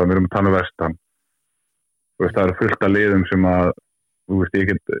verið West Ham, við erum að tala West Ham. Þú veist, það eru fullt af liðum sem að, þú veist,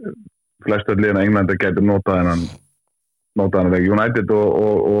 flestu liðina Englandi getur notað hennan leik. United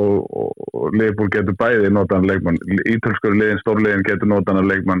og Liverpool getur bæði notað hennan leikmann. Ítölskur liðin, stórliðin getur notað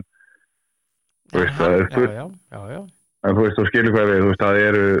hennan leikmann. Þú veist, það er fullt. Já. En þú veist, þú skilur hvað við, þú veist,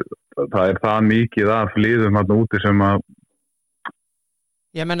 það er það mikið af liðum hérna úti sem að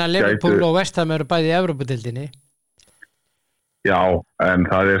ég menna Liverpool og West Ham eru bæði í Evrópudeildinni. Já, en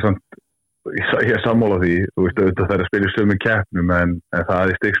það er samt, ég er sammála því, þú veist, auðvitað það er að spila í sömu keppnum, en það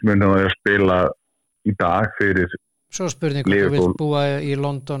er stigsmunum að spila í dag fyrir svo spurning hvort þú vilt búa í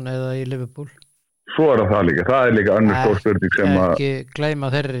London eða í Liverpool. Svo er það líka, það er líka önnur stór spurning sem að ekki gleyma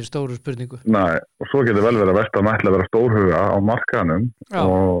þeirri stóru spurningu. Nei, og svo getur vel verið að West Ham ætla að vera stórhuga á markanum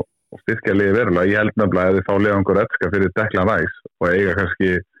og styrkja liði verulega. Ég held nefnilega að þið fá Leon Goretzka fyrir Declan Rice og eiga kannski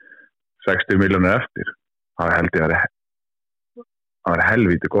 60 milljónir eftir. Það held ég að það er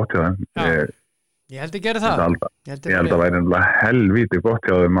helvíti gott hjá þeim. Ég held að gera það. Ég held að það væri helvíti gott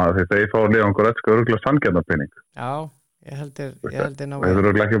hjá þeim að þeir fá Leon Goretzka örugglega sanngjarnarpening. Já, ég held ná. Þeir eru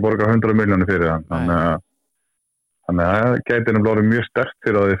örugglega ekki að borga 100 milljónir fyrir hann. Þannig Þannig að það gæti nefnilega mjög sterkt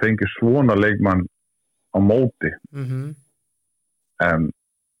fyrir að þið fengi svona leikmann á móti. En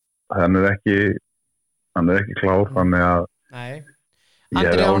hann er ekki klár, þannig að Nei.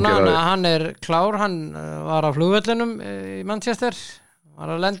 Andri Onana, hann er klár, hann var á flugvellinum í Manchester, var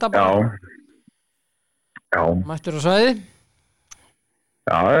að lenda bara. Já. Mættur á svæði.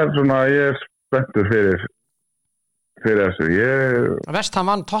 Já, ég er spenntur fyrir þessu. Vest hann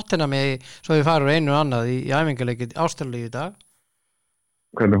vann Tottenham svo við farum einu og annað í æfingarleiki Ástralíu í dag.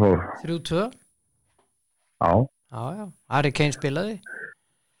 Hvernig fór? 3-2. Já. Harry Kane spilaði.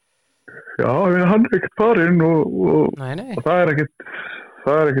 Já, hann er ekkert farinn og það er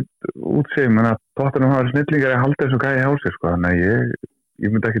ekkert útsegum, en að Tottenham hafa snillingar að halda þessu gæi hjá sér, sko. Þannig að ég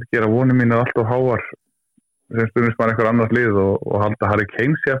myndi ekkert gera vonir mínar allt of háar sem stundist maður eitthvað annars lið og halda Harry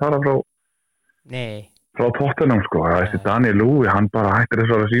Kane sé að fara frá Tottenham, sko. Þessi Daniel Lúi, hann bara hættir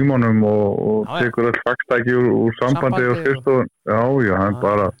þessu að Símonum og tekur öll faktæki úr sambandi og skrifstofun. Já, hann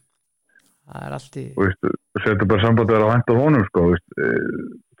bara það er allt í setur bara sambandið á hendur honum, sko.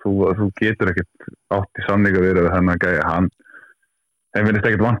 Þú getur ekkert átt í samninga verið við þennan gæja. Hann finnst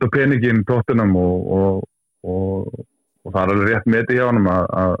ekkert vant á peningin Tottenham og það er alveg rétt metið hjá honum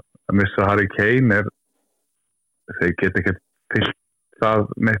að missa Harry Kane þeir geta ekkert fyllt það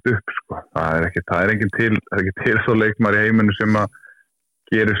neitt upp, sko. Það er ekki til svo leikmar í heiminu sem að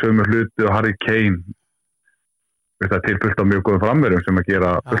gera sömu hluti og Harry Kane. Það er til fullt á mjög góðum framverjum sem að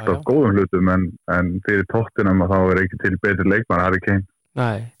gera fullt á góðum hlutum, en fyrir Tottenham að þá er ekki til betri leikmar Harry Kane.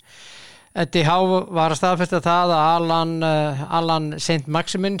 Nei. Eddie Howe var að staðfesta það að Alan St.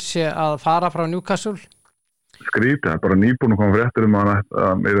 Maximin sé að fara frá Newcastle. Skrítið, bara nýbúin að koma fréttir að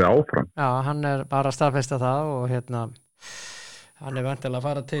hann er áfram. Já, hann er bara að staðfesta það og hann er vantilega að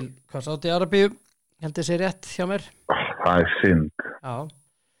fara til Sádi-Arabíu, heldur sér rétt hjá mér. Það er synd. Já.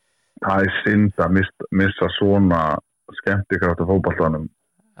 Það er synd að missa svona skemmtikrafta fótboltanum.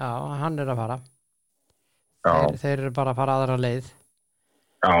 Já, hann er að fara. Já. Þeir eru bara að fara aðra leið.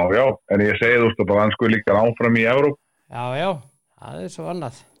 Já, en ég segi bara hann sko líka áfram í Evróp. Já, það er svo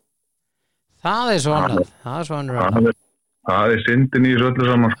annað. Það er svo annað. Það er syndin í þessu öllu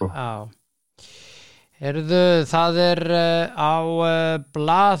saman, sko. Já. Það er á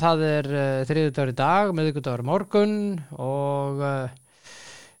blað, það er þriðjudagur í dag, miðvikudagur morgun og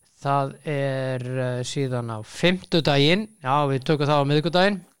það er síðan á fimmtudaginn. Já, við tökum það á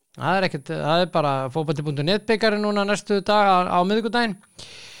miðvikudaginn. Það er bara fótbolti.net byggarinn núna næstu dag á miðvikudaginn.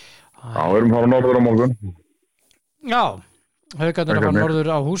 Já, við erum fara norður á morgun. Já, Haukarnir að fara norður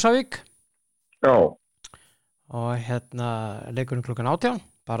á Húsavík. Já. Og leikurinn klukkan 18,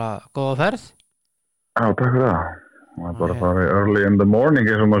 bara góða ferð. Já, takk fyrir það. Það er bara að fara early in the morning,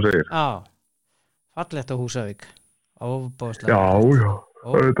 eins og maður segir. Já, fallegt á Húsavík. Óbóðslega. Já.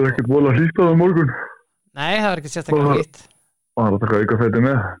 Það er ekkert vola hlýtt á það morgun. Nei, það er ekkert sérstaklega hlýtt. Og það er að taka aukafæti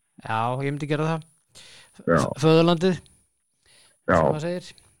með. Já, ég myndi gera það. Já. Föðurlandið. Já. Sem maður segir.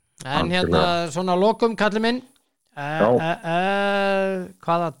 En svona lokum, kallið minn.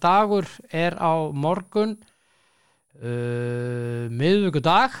 Hvaða dagur er á morgun?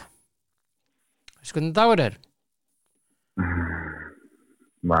 Miðvikudag. Hvernig dagur er?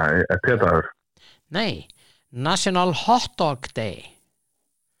 Nei, dagur. Nei, National Hot Dog Day.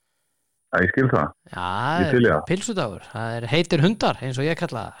 Ég skil það. Já, pilsudagur. Það er heitir hundar, eins og ég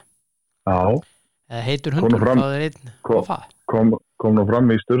kalla það. Já. Eða heitur hundur, það er einn kofa. Kom nú fram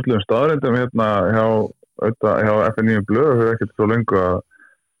í sturluðum staðrindum hjá FNÍ blöð, það er ekkert svo lengur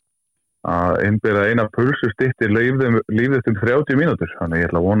að innbyrða eina pulsu styttir lífið til 30 mínútur. Þannig ég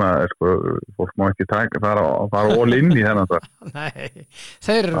ætla að vona fólk má ekki fara all inn í þennan það. Nei,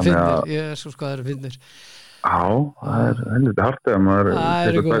 þeir eru finnir. Ég svo sko þeir eru finnir. Já, það er helviti hart eða maður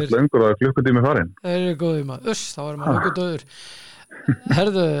getur bæst lengur og það er klukkutími farinn. Það eru góðið maður. Þá er maður okkur döður.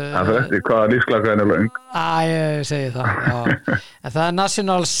 Herðu. Það er eftir hvaða lífsklakkaðin er löng. Ég segi það, já. En það er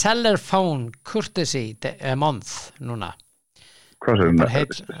National Cellar Phone Courtesy Month núna. Hvað segir það?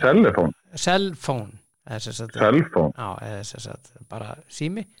 Cellphone? Cellphone. Cellphone? Já, þess að bara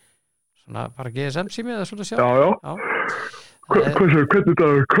sími. Svona bara GSM sími eða svona sjá. Já. Hvernig það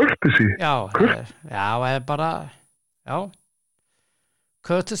er courtesy? Já, eða bara,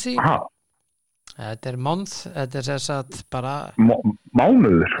 courtesy. Aha. Þetta er month, þetta er þess að bara...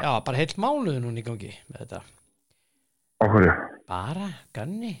 Mánuður? Já, bara heilt mánuður núna í gangi með þetta. Á hverju? Bara,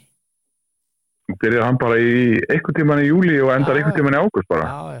 ganni. Byrjar hann bara í einhvern tímann í júli og endar einhvern tímann í ágúst bara?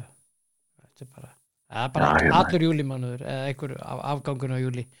 Já. Þetta er bara, allur júlimánuður, eða einhver afgangun á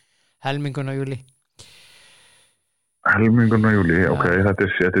júli, helmingun á júli. Helmingun á júli, ok, þetta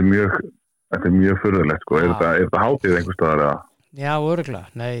er mjög furðulegt, sko. Er þetta hátíð einhvers staðar eða? Já, örugglega.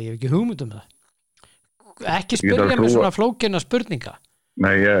 Nei, ég hef ekki hugmynd um það. ekki spyrja mig svona flókina spurninga.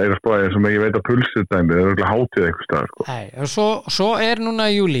 Nei, ég að spáði sem ég veit að pulsið dæmi, það örugglega hátíð eitthvað staðar, sko. Nei, og svo núna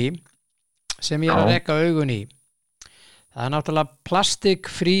í júlí sem ég að reka augun í. Það náttúrulega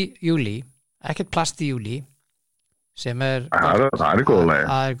plastikfrí júlí, ekkert plast í júlí, sem það er góðu lagi.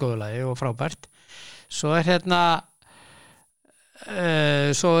 Það er góðu lagi og frábært. Svo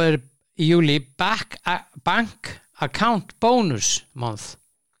svo í júlí bank account bonus month.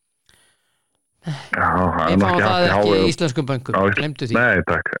 Já, það er ekki í íslenskum bönkum, glemdu því. Nei,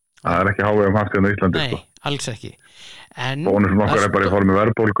 takk, það er ekki háið haft hérna í Íslandi. Nei, alls ekki. Bónusum okkar bara í formi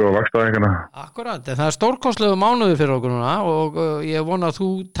verðbólgu og vaxtaækjana. Akkurat, en það er stórkostlegu mánuður fyrir okkur núna og ég vona að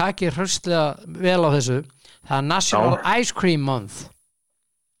þú takir hraustlega vel á þessu. Það er National Ice Cream Month.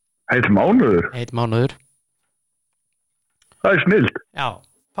 Heill mánuður? Heill mánuður. Það er snilt. Já,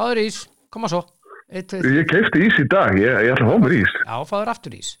 fáður ís, koma svo. Ég keypti ís í dag, ég ætla að fá mér ís. Já, fáður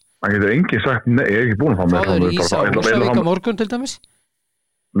aftur ís. Það getur enginn sagt, nei, ég er ekki búin að fá mér. Fáður ís á Húsavík á morgun til dæmis.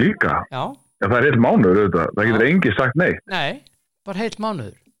 Líka? Já. Já, það er heill mánuður, auðvitað. Það getur enginn sagt nei. Nei, bara heill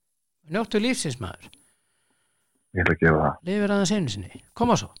mánuður. Njóttu lífsins, maður. Ég ætla að gefa það. Lifir aðeins einu sinni.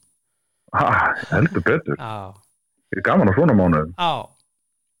 Koma svo. Heldur betur. Já. Ég er gaman á svona mánuðum. Já.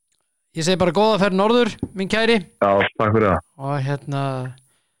 Ég segi bara góða ferð norður, minn kæri. Já, takk fyrir það. Og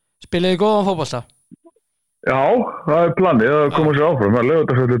spiliði góðan fótbolta. Já, það er planið að koma sér áfram. Það er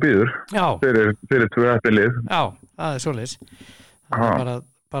Laugardalsvöllur býður. Já. Fyrir 2 heppin lið. Já, það er svoleiðis. Það er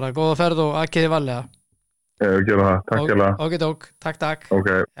bara góða ferð og akkiði varlega. Ég gera það. Takk hérlega. Ok, takk. Ok,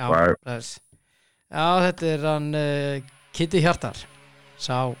 já, bye. Bless. Já, þetta er hann Kristni Hjartar.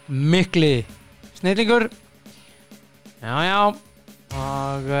 Sá mikli snillingur. Já.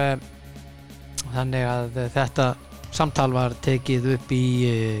 Og þannig að þetta samtal var tekið upp í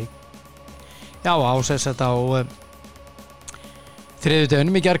ásett á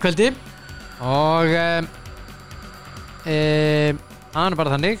þriðjudeginum í gærkveldi og það er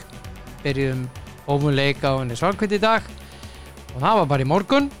bara þannig byrjum leik á henni Svanhvíti í dag og það var bara í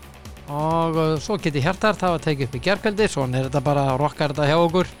morgun og svo Kristni Hjartar, það var tekið upp í gærkveldi, svona er þetta bara rokkar þetta hjá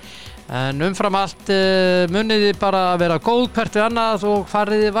okkur en umfram allt muniði bara að vera góð hvert við annað og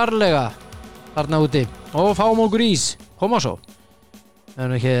fariði varlega þarna úti og fáum okkur ís, koma svo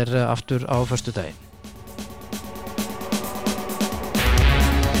en hér aftur á föstudaginn.